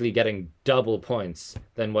basically getting double points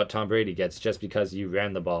than what Tom Brady gets just because you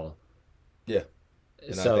ran the ball. Yeah.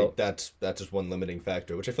 And I think that's just one limiting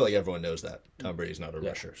factor, which I feel like everyone knows that. Tom Brady's not a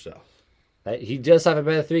rusher, so. He does have a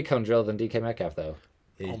better 3-cone drill than DK Metcalf, though.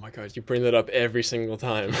 Oh my God, you bring that up every single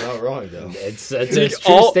time. You're not wrong, though. It's a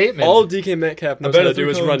true statement. All DK Metcalf knows how to do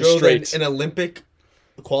is run straight. An Olympic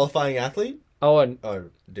qualifying athlete? Oh, and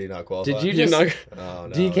did he not qualify? Did you just? Oh,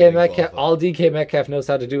 no, DK Metcalf. All DK Metcalf knows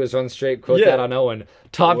how to do is run straight. Quote that on Owen.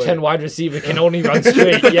 Top 10 wide receiver can only run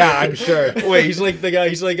straight. Yeah, I'm sure. Wait, he's like the guy.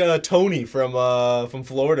 He's like Tony from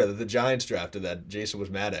Florida that the Giants drafted that Jason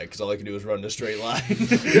was mad at because all he can do is run in a straight line. but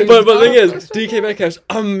the thing is, DK Metcalf's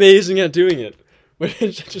amazing at doing it. But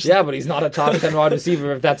he's not a top 10 wide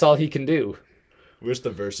receiver if that's all he can do. Where's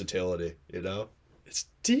the versatility? It's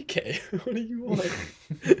DK. What do you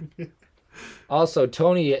want? Also,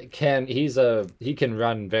 Tony can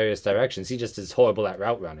run various directions. He just is horrible at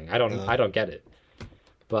route running. I don't get it.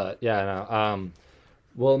 But yeah,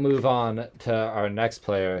 we'll move on to our next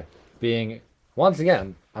player being once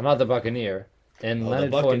again another Buccaneer in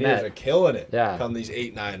Leonard Fournette. The Buccaneers are killing it. Yeah. Come these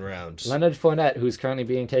 8-9 rounds. Leonard Fournette, who's currently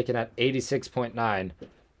being taken at 86.9.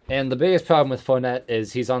 And the biggest problem with Fournette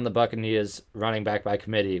is he's on the Buccaneers running back by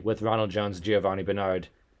committee with Ronald Jones, Giovanni Bernard.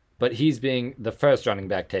 But he's being the first running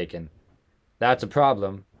back taken. That's a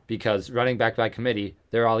problem because running back by committee,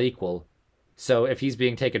 they're all equal. So if he's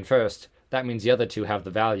being taken first, that means the other two have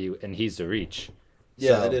the value and he's the reach.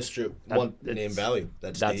 Yeah, that is true. One name value.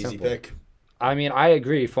 That's the easy pick. I mean, I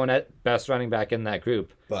agree. Fournette, best running back in that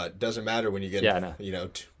group. But doesn't matter when you get,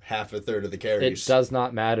 half a third of the carries. It does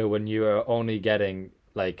not matter when you are only getting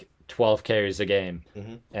like 12 carries a game.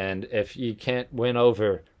 Mm-hmm. And if you can't win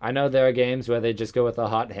over, I know there are games where they just go with a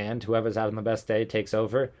hot hand. Whoever's having the best day takes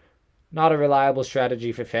over. Not a reliable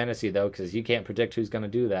strategy for fantasy, though, because you can't predict who's going to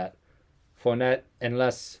do that. Fournette,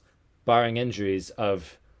 unless barring injuries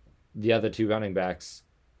of the other two running backs,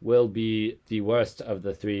 will be the worst of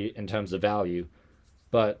the three in terms of value.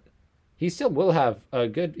 But he still will have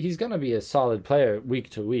he's going to be a solid player week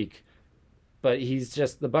to week. But he's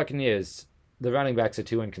just, the Buccaneers, the running backs are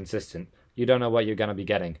too inconsistent. You don't know what you're going to be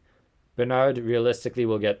getting. Bernard realistically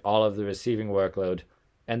will get all of the receiving workload.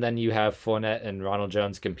 And then you have Fournette and Ronald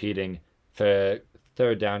Jones competing for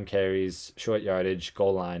third down carries, short yardage,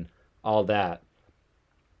 goal line, all that.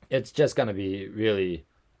 It's just going to be really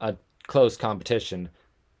a close competition.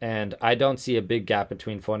 And I don't see a big gap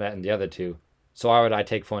between Fournette and the other two. So why would I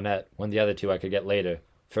take Fournette when the other two I could get later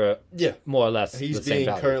for more or less He's the same being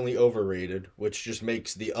value? Currently overrated, which just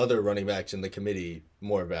makes the other running backs in the committee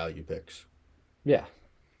more value picks. Yeah.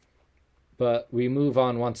 But we move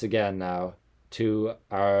on once again now to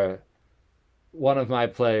one of my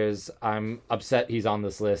players. I'm upset he's on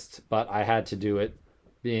this list, but I had to do it,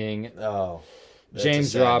 being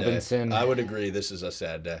James Robinson. Day. I would agree this is a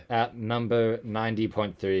sad day. At number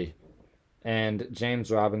 90.3. And James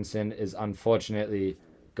Robinson is unfortunately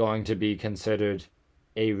going to be considered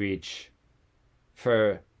a reach.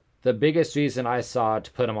 For the biggest reason I saw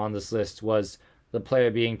to put him on this list was the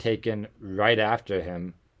player being taken right after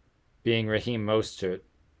him, being Raheem Mostert,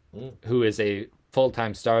 who is a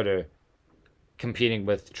full-time starter competing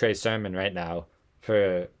with Trey Sermon right now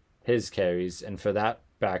for his carries and for that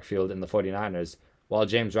backfield in the 49ers, while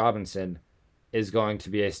James Robinson is going to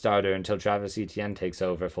be a starter until Travis Etienne takes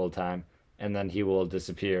over full-time, and then he will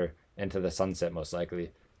disappear into the sunset most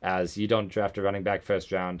likely, as you don't draft a running back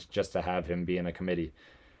first round just to have him be in a committee.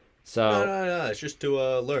 So No. It's just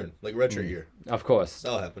to learn, like redshirt year. Of course.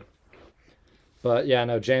 That'll happen. But yeah,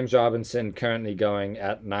 no, James Robinson currently going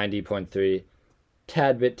at 90.3.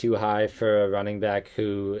 Tad bit too high for a running back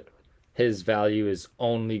who his value is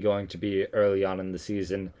only going to be early on in the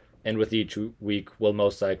season, and with each week will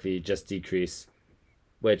most likely just decrease,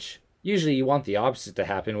 which usually you want the opposite to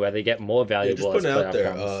happen, where they get more valuable. Just putting as it out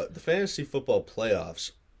there, comes. the fantasy football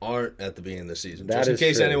playoffs aren't at the beginning of the season. That Just in is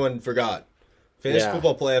case true. anyone forgot. Fantasy Yeah.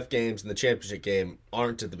 football playoff games and the championship game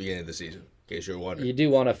aren't at the beginning of the season, in case you're wondering. You do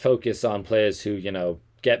want to focus on players who,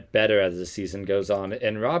 get better as the season goes on,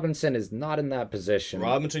 and Robinson is not in that position.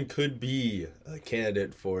 Robinson could be a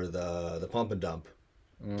candidate for the pump and dump.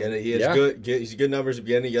 He has Yeah. he's good numbers at the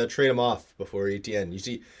beginning. You got to trade him off before ETN. You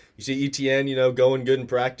see ETN, going good in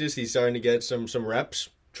practice. He's starting to get some reps.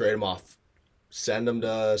 Trade him off. Send him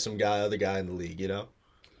to some other guy in the league.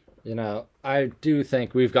 I do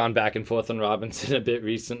think we've gone back and forth on Robinson a bit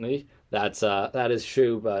recently. That is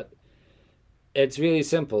true, but it's really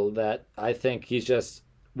simple that I think he's just,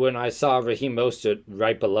 when I saw Raheem Mostert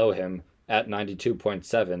right below him at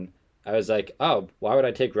 92.7, I was like, oh, why would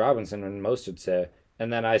I take Robinson when Mostert's there?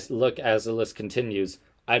 And then I look as the list continues,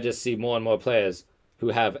 I just see more and more players who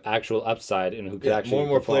have actual upside and who could actually more and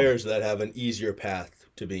more perform. players that have an easier path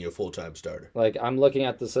to being a full-time starter. Like, I'm looking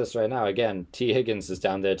at this list right now. Again, T. Higgins is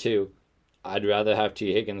down there too. I'd rather have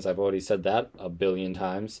T. Higgins. I've already said that a billion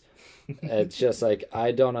times. It's just like,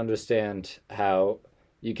 I don't understand how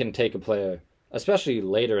you can take a player, especially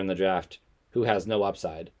later in the draft, who has no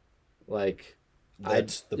upside. Like,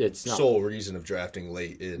 That's the it's not. sole reason of drafting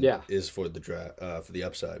late Yeah. is for the for the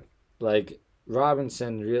upside. Like,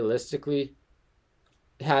 Robinson realistically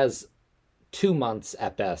has 2 months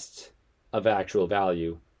at best of actual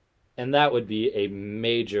value, and that would be a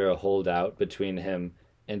major holdout between him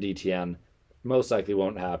and DTN. Most likely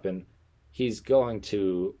won't happen. He's going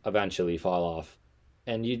to eventually fall off,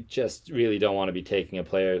 and you just really don't want to be taking a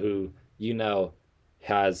player who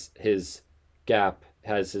has his gap,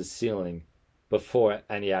 has his ceiling before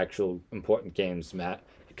any actual important games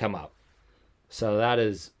come up. So that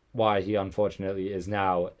is why he unfortunately is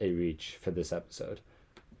now a reach for this episode.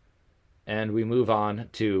 And we move on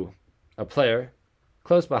to a player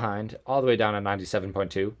close behind, all the way down at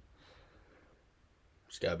 97.2.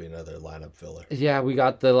 It's got to be another lineup filler. Yeah, we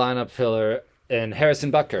got the lineup filler in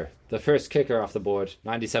Harrison Butker, the first kicker off the board,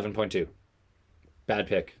 97.2. Bad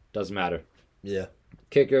pick, doesn't matter. Yeah.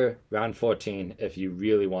 Kicker, round 14, if you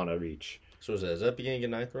really want to reach. So is that beginning of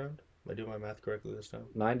ninth round? Am I doing my math correctly this time?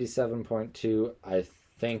 97.2, I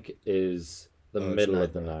think, is the Oh, it's middle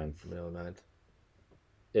of the round. ninth. Middle of ninth.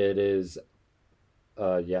 It is,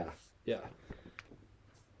 yeah.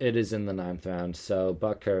 It is in the ninth round. So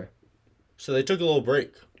Butker, So they took a little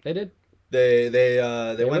break. they did. They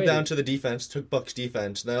went waited. down to the defense, took Buck's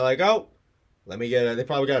defense, and they're like, oh, let me get they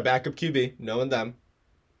probably got a backup QB, knowing them.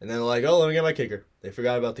 And then they're like, oh, let me get my kicker. They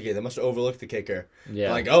forgot about the kicker. They must have overlooked the kicker.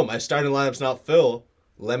 Yeah. Like, oh, my starting lineup's not Phil.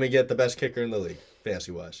 Let me get the best kicker in the league,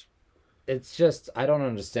 fantasy-wise. It's just, I don't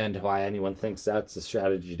understand why anyone thinks that's a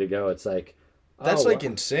strategy to go. It's like, That's wow.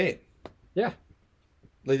 insane. Yeah.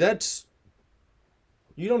 Like, that's...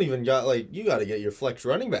 You don't even got, you got to get your flex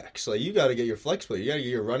running backs. Like, you got to get your flex play. You got to get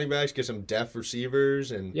your running backs, get some depth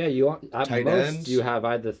receivers, and... Yeah, you want, at Tight most, ends. you have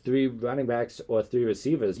either 3 running backs or 3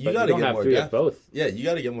 receivers, You but gotta you don't get have more 3 depth. of both. Yeah, you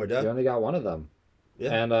got to get more depth. You only got one of them.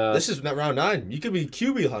 Yeah. And This is not round 9. You could be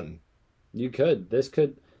QB hunting. you could. This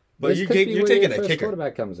could. But this you're could be you're where taking your a first kicker.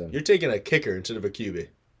 quarterback comes in. You're taking a kicker instead of a QB.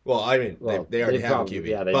 Well, I mean, Well, they already have probably- a QB.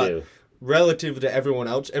 Yeah, they but do. relative to everyone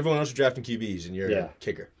else is drafting QBs, and you're Yeah. a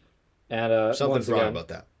kicker. And Something's once wrong again, about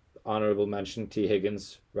that. honorable mention, T.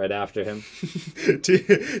 Higgins right after him. T.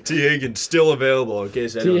 Higgins still available, in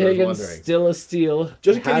case T. anyone was Higgins wondering. still a steal.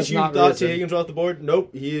 Just in has case you not thought risen. T. Higgins was off the board, nope,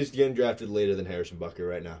 he is getting drafted later than Harrison Butker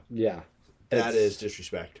right now. Yeah. That It's- is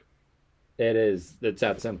disrespect. It is. It's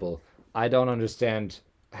that simple. I don't understand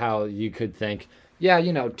how you could think, yeah,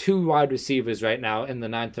 2 wide receivers right now in the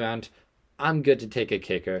 9th round. I'm good to take a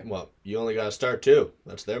kicker. Well, you only got to start 2.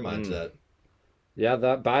 That's their mindset. Yeah,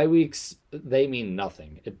 the bye weeks, they mean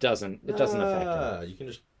nothing. It doesn't affect him. You can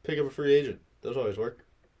just pick up a free agent. Those always work.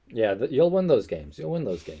 Yeah, you'll win those games. You'll win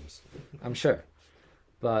those games. I'm sure.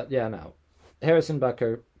 But yeah, no. Harrison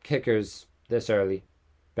Butker, kickers this early.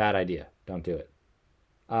 Bad idea. Don't do it.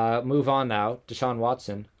 Move on now. Deshaun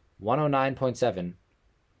Watson, 109.7.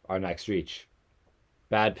 Our next reach.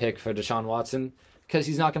 Bad pick for Deshaun Watson because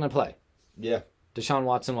he's not going to play. Yeah. Deshaun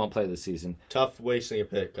Watson won't play this season. Tough wasting a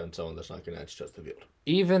pick on someone that's not going to just the field.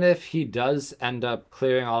 Even if he does end up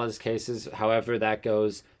clearing all his cases, however that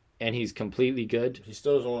goes, and he's completely good. He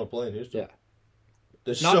still doesn't want to play in Houston. Yeah.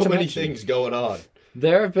 There's Not so to many mention- things going on.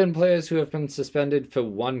 There have been players who have been suspended for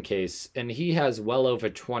one case, and he has well over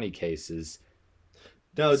 20 cases.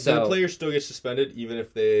 Now, do So- the players still get suspended even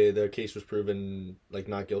if their case was proven like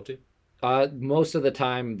not guilty? Most of the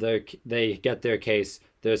time, they get their case,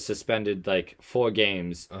 they're suspended like 4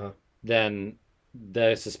 games. Uh-huh. Then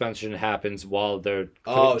the suspension happens while they're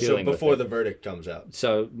Oh, so dealing with before it. the verdict comes out.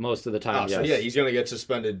 So most of the time, Oh, so yes. yeah, he's going to get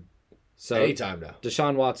suspended So anytime now.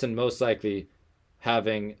 Deshaun Watson most likely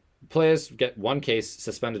having players get one case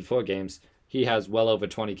suspended 4 games. He has well over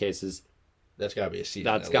 20 cases. That's got to be a season.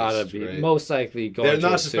 That's at got to least, be right? most likely going They're to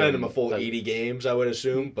not suspending him assume a full that 80 games, I would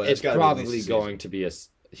assume, but It's gotta be at least probably a going to be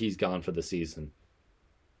he's gone for the season. season.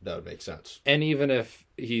 That would make sense. And even if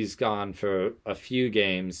he's gone for a few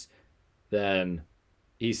games, then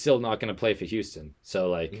he's still not going to play for Houston. So,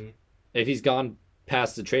 like, Mhm. if he's gone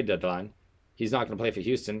past the trade deadline, he's not going to play for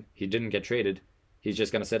Houston. He didn't get traded. He's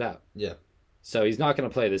just going to sit out. Yeah. So he's not going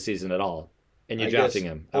to play this season at all. And you're I drafting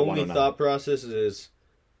guess him at Only 109. thought process is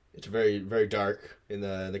it's very, very dark in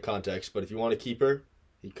the context, but if you want a keeper,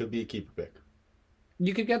 he could be a keeper pick.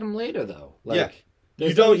 You could get him later, though. Like, Yeah. You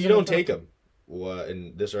there's no don't reason you don't to- take him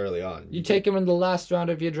in this early on. You take him in the last round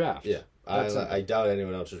of your draft. Yeah. That's I doubt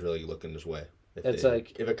anyone else is really looking this way. It's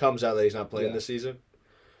like- if it comes out that he's not playing Yeah. this season,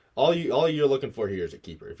 all you're looking for here is a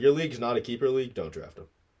keeper. If your league's not a keeper league, don't draft him.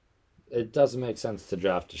 It doesn't make sense to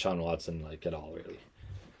draft Deshaun Watson, like, at all, really.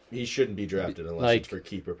 He shouldn't be drafted unless Like- it's for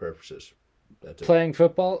keeper purposes. That's it. Playing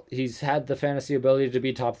football, he's had the fantasy ability to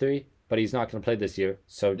be top 3, but he's not going to play this year,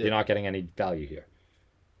 so Yeah. you're not getting any value here.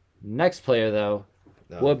 Next player, though,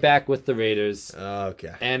 No. we're back with the Raiders,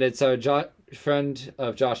 Okay. and it's our friend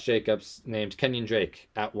of Josh Jacobs named Kenyon Drake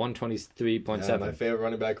at Yeah, 123.7. my favorite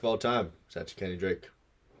running back of all time is actually Kenny Drake.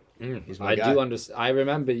 He's my I guy. do understand. I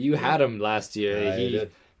remember you had him last year. I He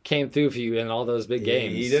did. came through for you in all those big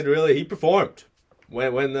games. He did really. He performed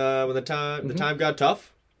when the time got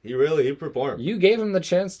tough. He performed. You gave him the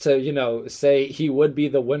chance to, say he would be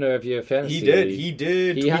the winner of your fantasy. He did. league. He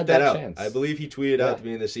did He tweet had that that out. chance. I believe he tweeted Yeah. out at the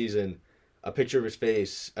beginning of the season a picture of his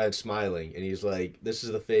face and smiling, and he's like, "This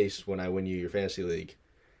is the face when I win you your fantasy league."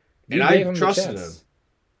 You And gave I him the trusted him. chance.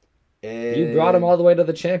 And You brought him all the way to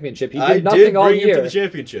the championship. He did I nothing did all bring him to year. the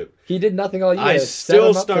championship. He did nothing all year. I Set still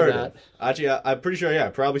him up for started. that. Actually, I'm pretty sure. Yeah, I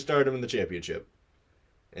probably started him in the championship,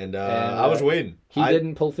 and, And, I was waiting. He I-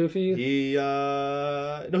 didn't pull through for you?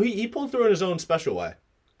 He pulled through in his own special way,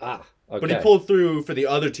 Okay. but he pulled through for the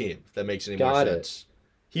other team. If that makes any more Got it. sense.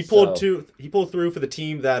 He pulled So- He pulled through for the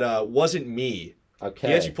team that wasn't me. Okay.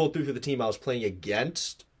 He actually pulled through for the team I was playing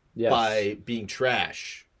against Yes. by being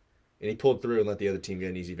trash, and he pulled through and let the other team get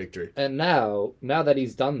an easy victory. And now that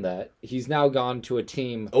he's done that, he's now gone to a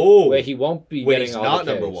team Oh, where he won't be when getting he's all not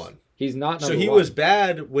the number carries. one. He's not number So one. he was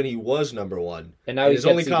bad when he was number one, And now and he his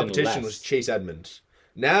only gets even competition less. was Chase Edmonds.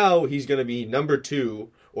 Now he's going to be number 2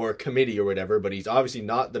 or committee or whatever, but he's obviously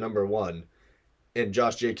not the number 1, and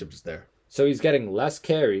Josh Jacobs is there, So he's getting less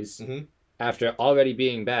carries Mhm. after already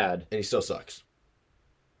being bad. and he still sucks.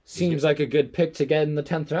 Seems like a good pick to get in the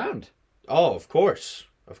 10th round. Oh, of course.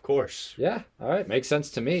 Of course. Yeah, all right, makes sense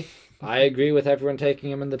to me. I agree with everyone taking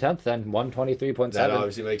him in the 10th then, That 123.7.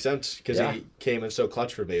 obviously makes sense because Yeah. he came in so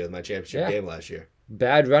clutch for me with my championship Yeah. game last year.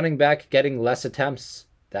 Bad running back getting less attempts.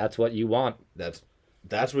 That's what you want. That's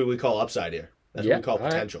what we call upside here. That's Yeah, what we call all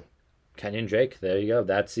right. potential. Kenyon Drake, there you go.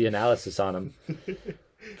 That's the analysis on him.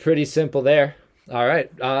 Pretty simple there. All right,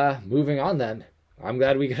 moving on then. I'm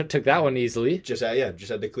glad we took that one easily. Just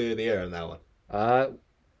had to clear the air on that one.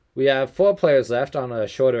 We have 4 players left on a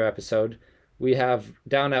shorter episode. We have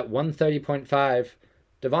down at 130.5,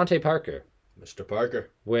 Devontae Parker, Mr. Parker.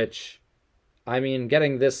 which, I mean,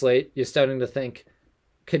 getting this late, you're starting to think,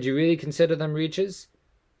 could you really consider them reaches?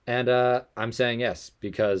 And I'm saying yes,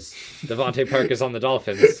 because Devontae Parker's on the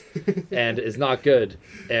Dolphins and is not good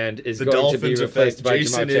and is The going to be Dolphins replaced effect. by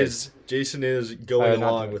Jamar Chase. Jason is going Not-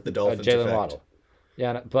 along with the Dolphins Jalen effect. Waddle.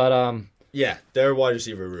 Yeah, but Yeah, their wide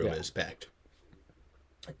receiver room Yeah. is packed.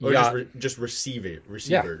 Or yeah, just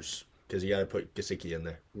receivers, because you got to put Gesicki in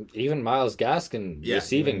there. even Myles Gaskin, Yeah,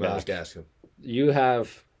 receiving even Myles back. Gaskin. you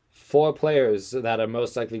have 4 players that are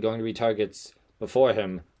most likely going to be targets before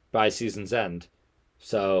him by season's end.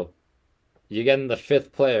 So you're getting the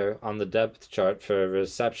 5th player on the depth chart for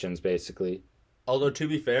receptions, basically. Although, to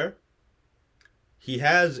be fair, he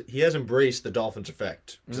has embraced the Dolphins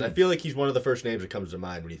effect. Because I feel like he's one of the first names that comes to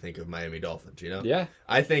mind when you think of Miami Dolphins, you know? Yeah.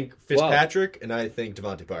 I think Fitzpatrick and I think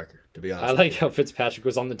Devontae Parker, to be honest. I like how Fitzpatrick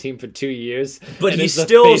was on the team for 2 years. But and he's is the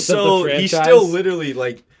still face of the so he's franchise. still literally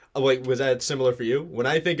like was that similar for you? When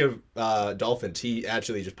I think of Dolphins, he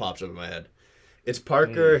actually just pops up in my head. It's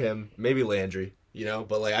Parker, him, maybe Landry, you know,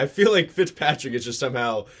 but like I feel like Fitzpatrick has just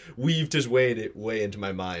somehow weaved his way into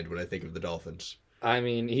my mind when I think of the Dolphins. I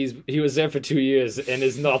mean, he was there for 2 years and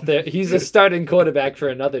is not there. He's a starting quarterback for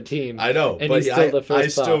another team. I know, and but he's still the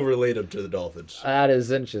first I still relate him to the Dolphins. That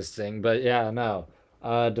is interesting, but yeah, no.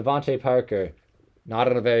 Devontae Parker, not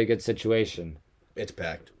in a very good situation. It's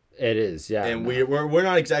packed. It is, yeah. And we're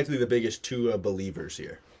not exactly the biggest Tua believers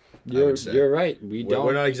here. You're right.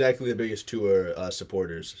 We're not exactly the biggest Tua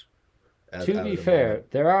supporters. To be fair,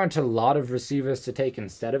 there aren't a lot of receivers to take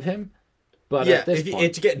instead of him. But yeah, at this point,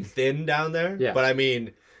 it's getting thin down there. Yeah. But I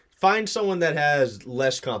mean, find someone that has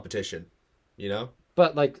less competition, you know?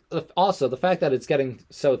 But like also the fact that it's getting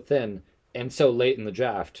so thin and so late in the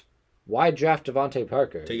draft, why draft Devontae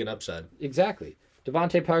Parker? Take an upside. Exactly.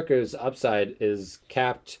 Devontae Parker's upside is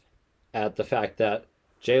capped at the fact that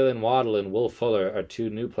Jalen Waddle and Will Fuller are 2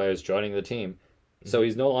 new players joining the team. So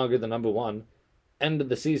he's no longer the number 1. End of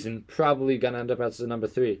the season, probably going to end up as the number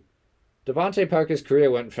 3. Devontae Parker's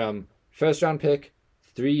career went from first-round pick,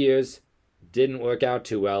 3 years, didn't work out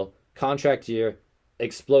too well, contract year,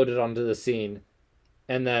 exploded onto the scene,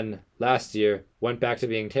 and then last year went back to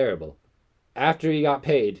being terrible. After he got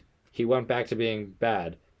paid, he went back to being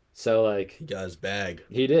bad. So, like... He got his bag.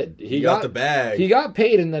 He did. He got the bag. He got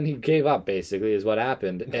paid and then he gave up, basically, is what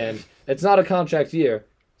happened. And it's not a contract year,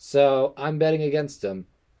 so I'm betting against him.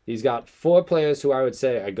 He's got 4 players who I would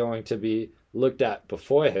say are going to be looked at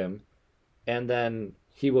before him, and then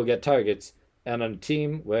he will get targets, and on a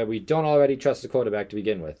team where we don't already trust the quarterback to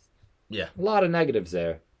begin with. Yeah. A lot of negatives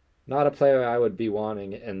there. Not a player I would be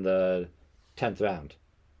wanting in the 10th round.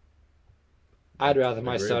 I'd rather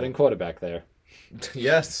my starting quarterback there.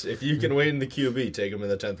 Yes, if you can wait in the QB, take him in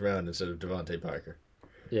the 10th round instead of Devontae Parker.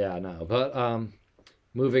 Yeah, no. But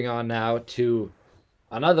moving on now to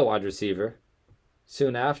another wide receiver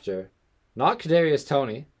soon after. Not Kadarius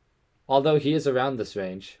Toney, although he is around this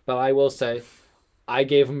range. But I will say, I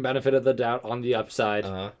gave him benefit of the doubt on the upside.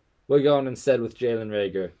 We're going instead with Jalen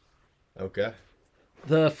Reagor. Okay.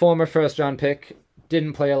 The former first-round pick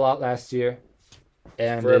didn't play a lot last year.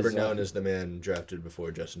 And forever known as the man drafted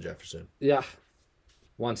before Justin Jefferson. Yeah.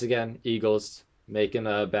 Once again, Eagles making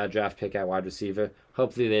a bad draft pick at wide receiver.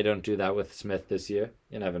 Hopefully they don't do that with Smith this year.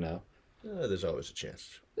 You never know. There's always a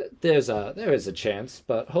chance. There is a chance,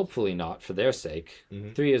 but hopefully not for their sake.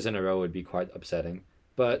 3 years in a row would be quite upsetting.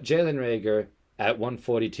 But Jalen Reagor at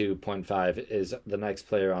 142.5 is the next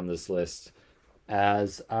player on this list.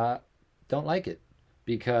 As don't like it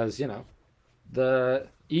because, you know, the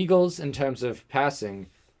Eagles in terms of passing,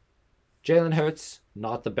 Jalen Hurts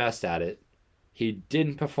not the best at it. He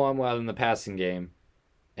didn't perform well in the passing game,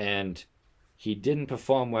 and he didn't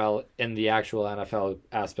perform well in the actual NFL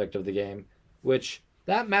aspect of the game, which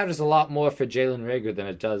that matters a lot more for Jalen Reagor than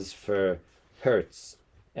it does for Hurts.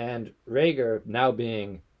 And Reagor now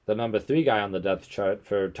being the number 3 guy on the depth chart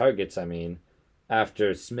for targets,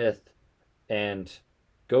 after Smith and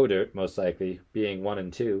Goddard, most likely, being 1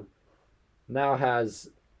 and 2, now has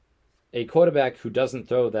a quarterback who doesn't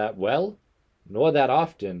throw that well, nor that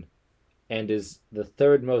often, and is the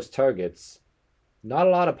 3rd most targets. Not a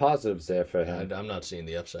lot of positives there for him. I'm not seeing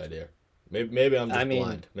the upside here. Maybe I'm just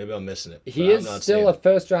blind. Maybe I'm missing it. He is still a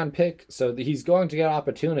first-round pick, so he's going to get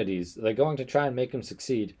opportunities. They're going to try and make him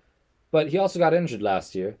succeed. But he also got injured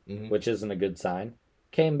last year, which isn't a good sign.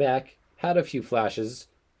 Came back, had a few flashes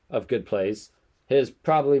of good plays. His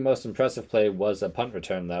probably most impressive play was a punt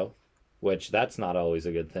return, though, which that's not always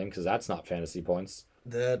a good thing because that's not fantasy points.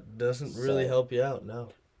 That doesn't really help you out, no.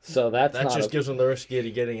 So that just gives them the risk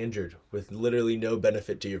of getting injured with literally no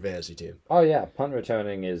benefit to your fantasy team. Oh, yeah. Punt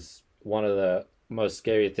returning is one of the most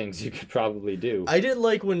scary things you could probably do. I did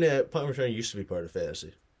like when punt returning used to be part of fantasy.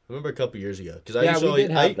 I remember a couple years ago. We did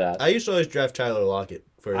have that. I used to always draft Tyler Lockett.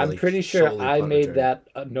 I'm pretty sure I made that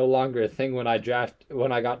no longer a thing when I got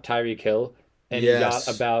Tyreek Hill. And he got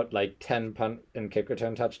about 10 punt and kick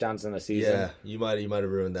return touchdowns in a season. Yeah, you might have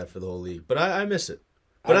ruined that for the whole league. But I miss it.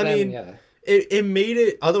 But it made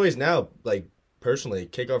it. Otherwise now, personally,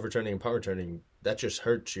 kickoff returning and punt returning, that just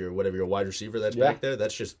hurts your wide receiver that's back there.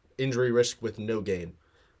 That's just injury risk with no gain.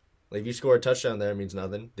 Like, if you score a touchdown there, it means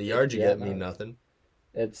nothing. The yards you Yeah, get no. mean nothing.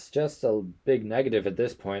 It's just a big negative at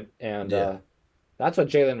this point, and Yeah. that's what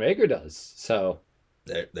Jalen Rager does. So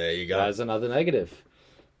There you go. that's another negative.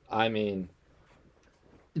 I mean,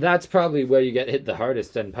 that's probably where you get hit the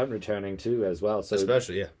hardest in punt returning too, as well. So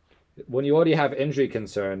Especially, yeah. when you already have injury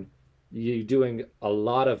concern, you're doing a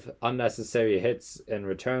lot of unnecessary hits and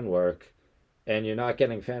return work, and you're not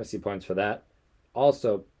getting fantasy points for that.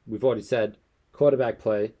 Also, we've already said quarterback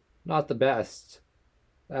play not the best.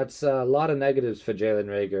 That's a lot of negatives for Jalen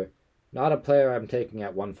Rager. Not a player I'm taking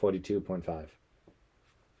at 142.5.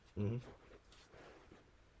 Mm-hmm.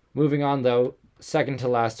 Moving on, though, second to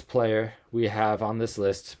last player we have on this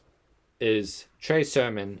list is Trey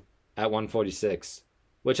Sermon at 146,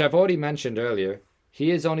 which I've already mentioned earlier.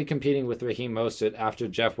 He is only competing with Raheem Mostert after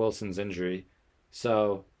Jeff Wilson's injury.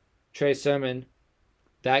 So, Trey Sermon,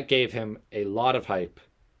 that gave him a lot of hype,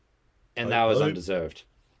 and that was undeserved.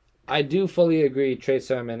 I do fully agree Trey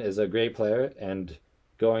Sermon is a great player and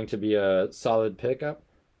going to be a solid pickup,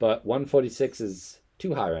 but 146 is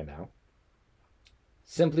too high right now.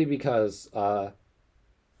 Simply because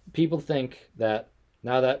people think that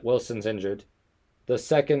now that Wilson's injured, the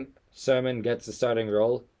second Sermon gets a starting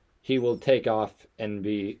role, he will take off and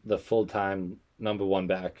be the full-time number one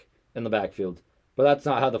back in the backfield. But that's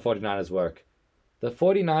not how the 49ers work. The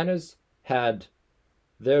 49ers had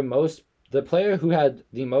the player who had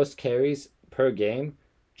the most carries per game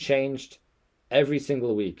changed every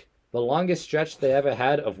single week. The longest stretch they ever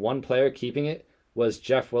had of one player keeping it was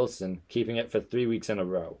Jeff Wilson keeping it for 3 weeks in a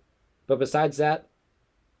row. But besides that,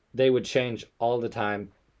 they would change all the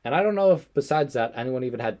time. And I don't know if besides that, anyone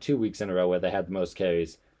even had 2 weeks in a row where they had the most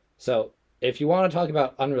carries. So if you want to talk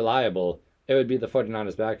about unreliable, it would be the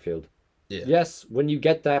 49ers backfield. Yeah. Yes, when you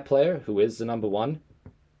get that player who is the number one,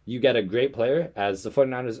 you get a great player, as the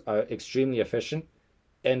 49ers are extremely efficient.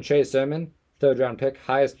 And Trey Sermon, third round pick,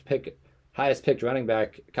 highest picked running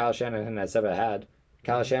back Kyle Shanahan has ever had.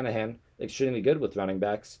 Kyle Shanahan, extremely good with running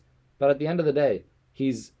backs. But at the end of the day,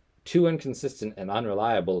 he's too inconsistent and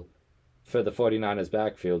unreliable for the 49ers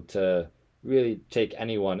backfield to really take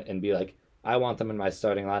anyone and be like, I want them in my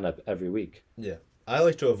starting lineup every week. Yeah. I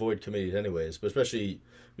like to avoid committees anyways, but especially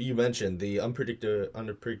you mentioned the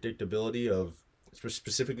unpredictability of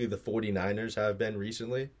specifically the 49ers have been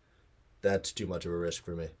recently. That's too much of a risk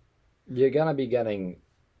for me. You're going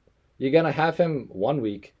to have him 1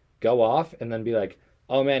 week go off and then be like,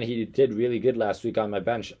 oh man, he did really good last week on my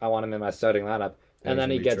bench. I want him in my starting lineup. And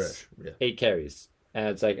then he gets 8 carries. And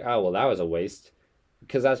it's like, oh, well, that was a waste.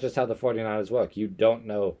 Because that's just how the 49ers work. You don't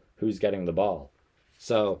know who's getting the ball.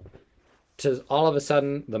 So, to all of a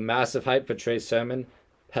sudden, the massive hype for Trey Sermon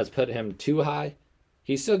has put him too high.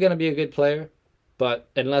 He's still going to be a good player. But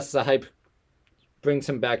unless the hype brings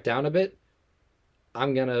him back down a bit,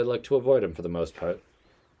 I'm going to look to avoid him for the most part.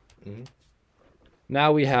 Mm-hmm.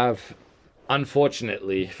 Now we have,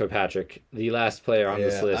 unfortunately for Patrick, the last player on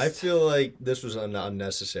this list. I feel like this was an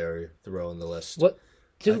unnecessary throw on the list. What?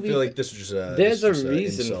 I feel like this was just a. There's this a was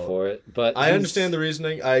reason for it, but I understand the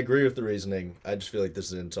reasoning. I agree with the reasoning. I just feel like this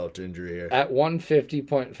is an insult to injury here. At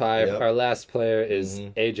 150.5, Yep. our last player is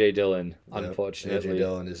Mhm. AJ Dillon. Yep. Unfortunately, AJ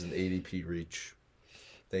Dillon is an ADP reach.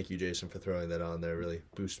 Thank you, Jason, for throwing that on there. Really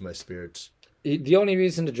boosted my spirits. The only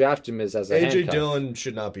reason to draft him is as a AJ handcuff. Dillon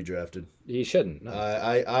should not be drafted. He shouldn't. No.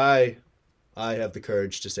 I have the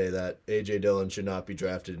courage to say that AJ Dillon should not be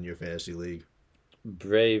drafted in your fantasy league.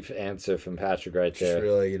 Brave answer from Patrick right Just there.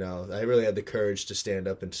 really, I really had the courage to stand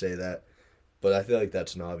up and say that, but I feel like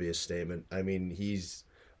that's an obvious statement. I mean, he's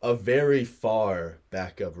a very far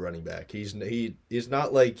backup running back. He's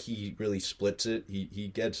not like he really splits it.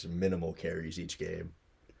 He gets minimal carries each game.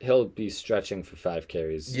 He'll be stretching for 5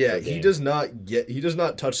 carries. Yeah, per he game. does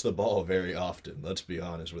not touch the ball very often. Let's be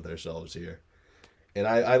honest with ourselves here. And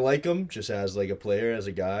I like him just as like a player, as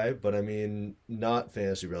a guy, but I mean, not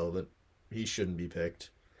fantasy relevant. He shouldn't be picked.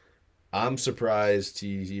 I'm surprised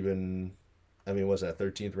he's even, I mean, what's that,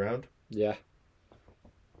 13th round? Yeah.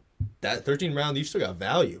 That 13th round, you still got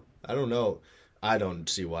value. I don't know. I don't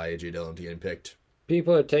see why A.J. Dillon's getting picked.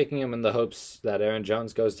 People are taking him in the hopes that Aaron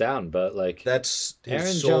Jones goes down, but like That's his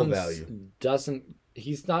Aaron sole Jones value.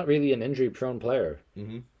 he's not really an injury-prone player.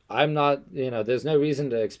 Mm-hmm. I'm not, there's no reason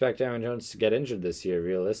to expect Aaron Jones to get injured this year,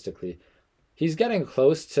 realistically. He's getting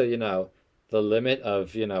close to, the limit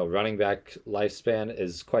of, running back lifespan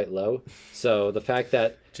is quite low. So the fact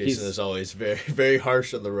that Jason is always very, very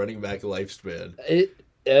harsh on the running back lifespan.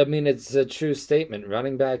 it's a true statement.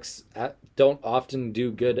 Running backs don't often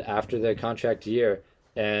do good after their contract year.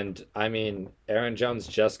 And, Aaron Jones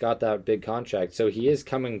just got that big contract. So he is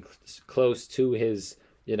coming close to his,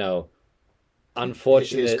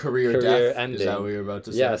 unfortunate his career death. ending. Is that what you're about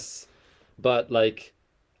to say? Yes, but like,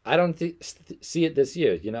 I don't see it this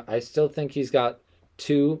year. I still think he's got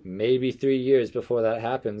 2, maybe 3 years before that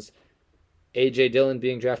happens. A.J. Dillon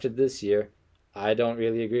being drafted this year, I don't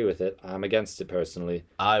really agree with it. I'm against it personally.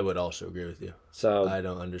 I would also agree with you. So I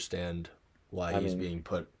don't understand why he's being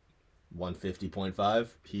put 150.5.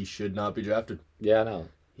 He should not be drafted. Yeah, no.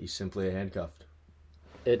 He's simply a handcuffed.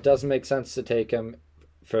 It doesn't make sense to take him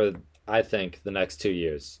for, I think, the next 2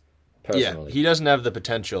 years, personally. Yeah, he doesn't have the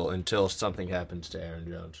potential until something happens to Aaron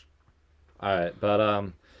Jones. All right,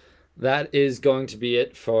 but that is going to be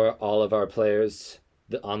it for all of our players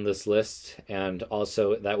on this list, and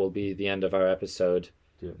also that will be the end of our episode.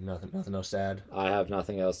 Dude, nothing else to add. I have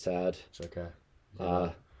nothing else to add. It's okay.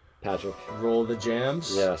 Patrick. Roll the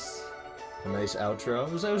jams. Yes. A nice outro.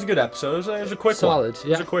 It was a good episode. It was a quick Solid, one. yeah.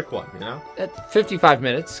 It was a quick one, At 55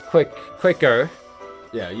 minutes, quicker.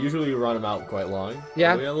 Yeah, usually we run them out quite long.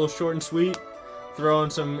 Yeah. We got a little short and sweet. Throw in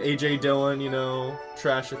some A.J. Dillon,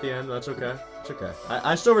 trash at the end. That's okay. It's okay.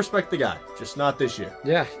 I still respect the guy, just not this year.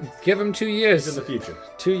 Yeah, give him 2 years. He's in the future.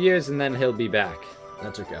 2 years and then he'll be back.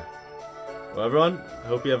 That's okay. Well, everyone, I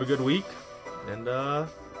hope you have a good week. And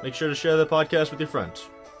make sure to share the podcast with your friends.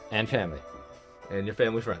 And family. And your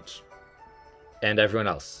family friends. And everyone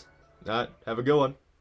else. All right, have a good one.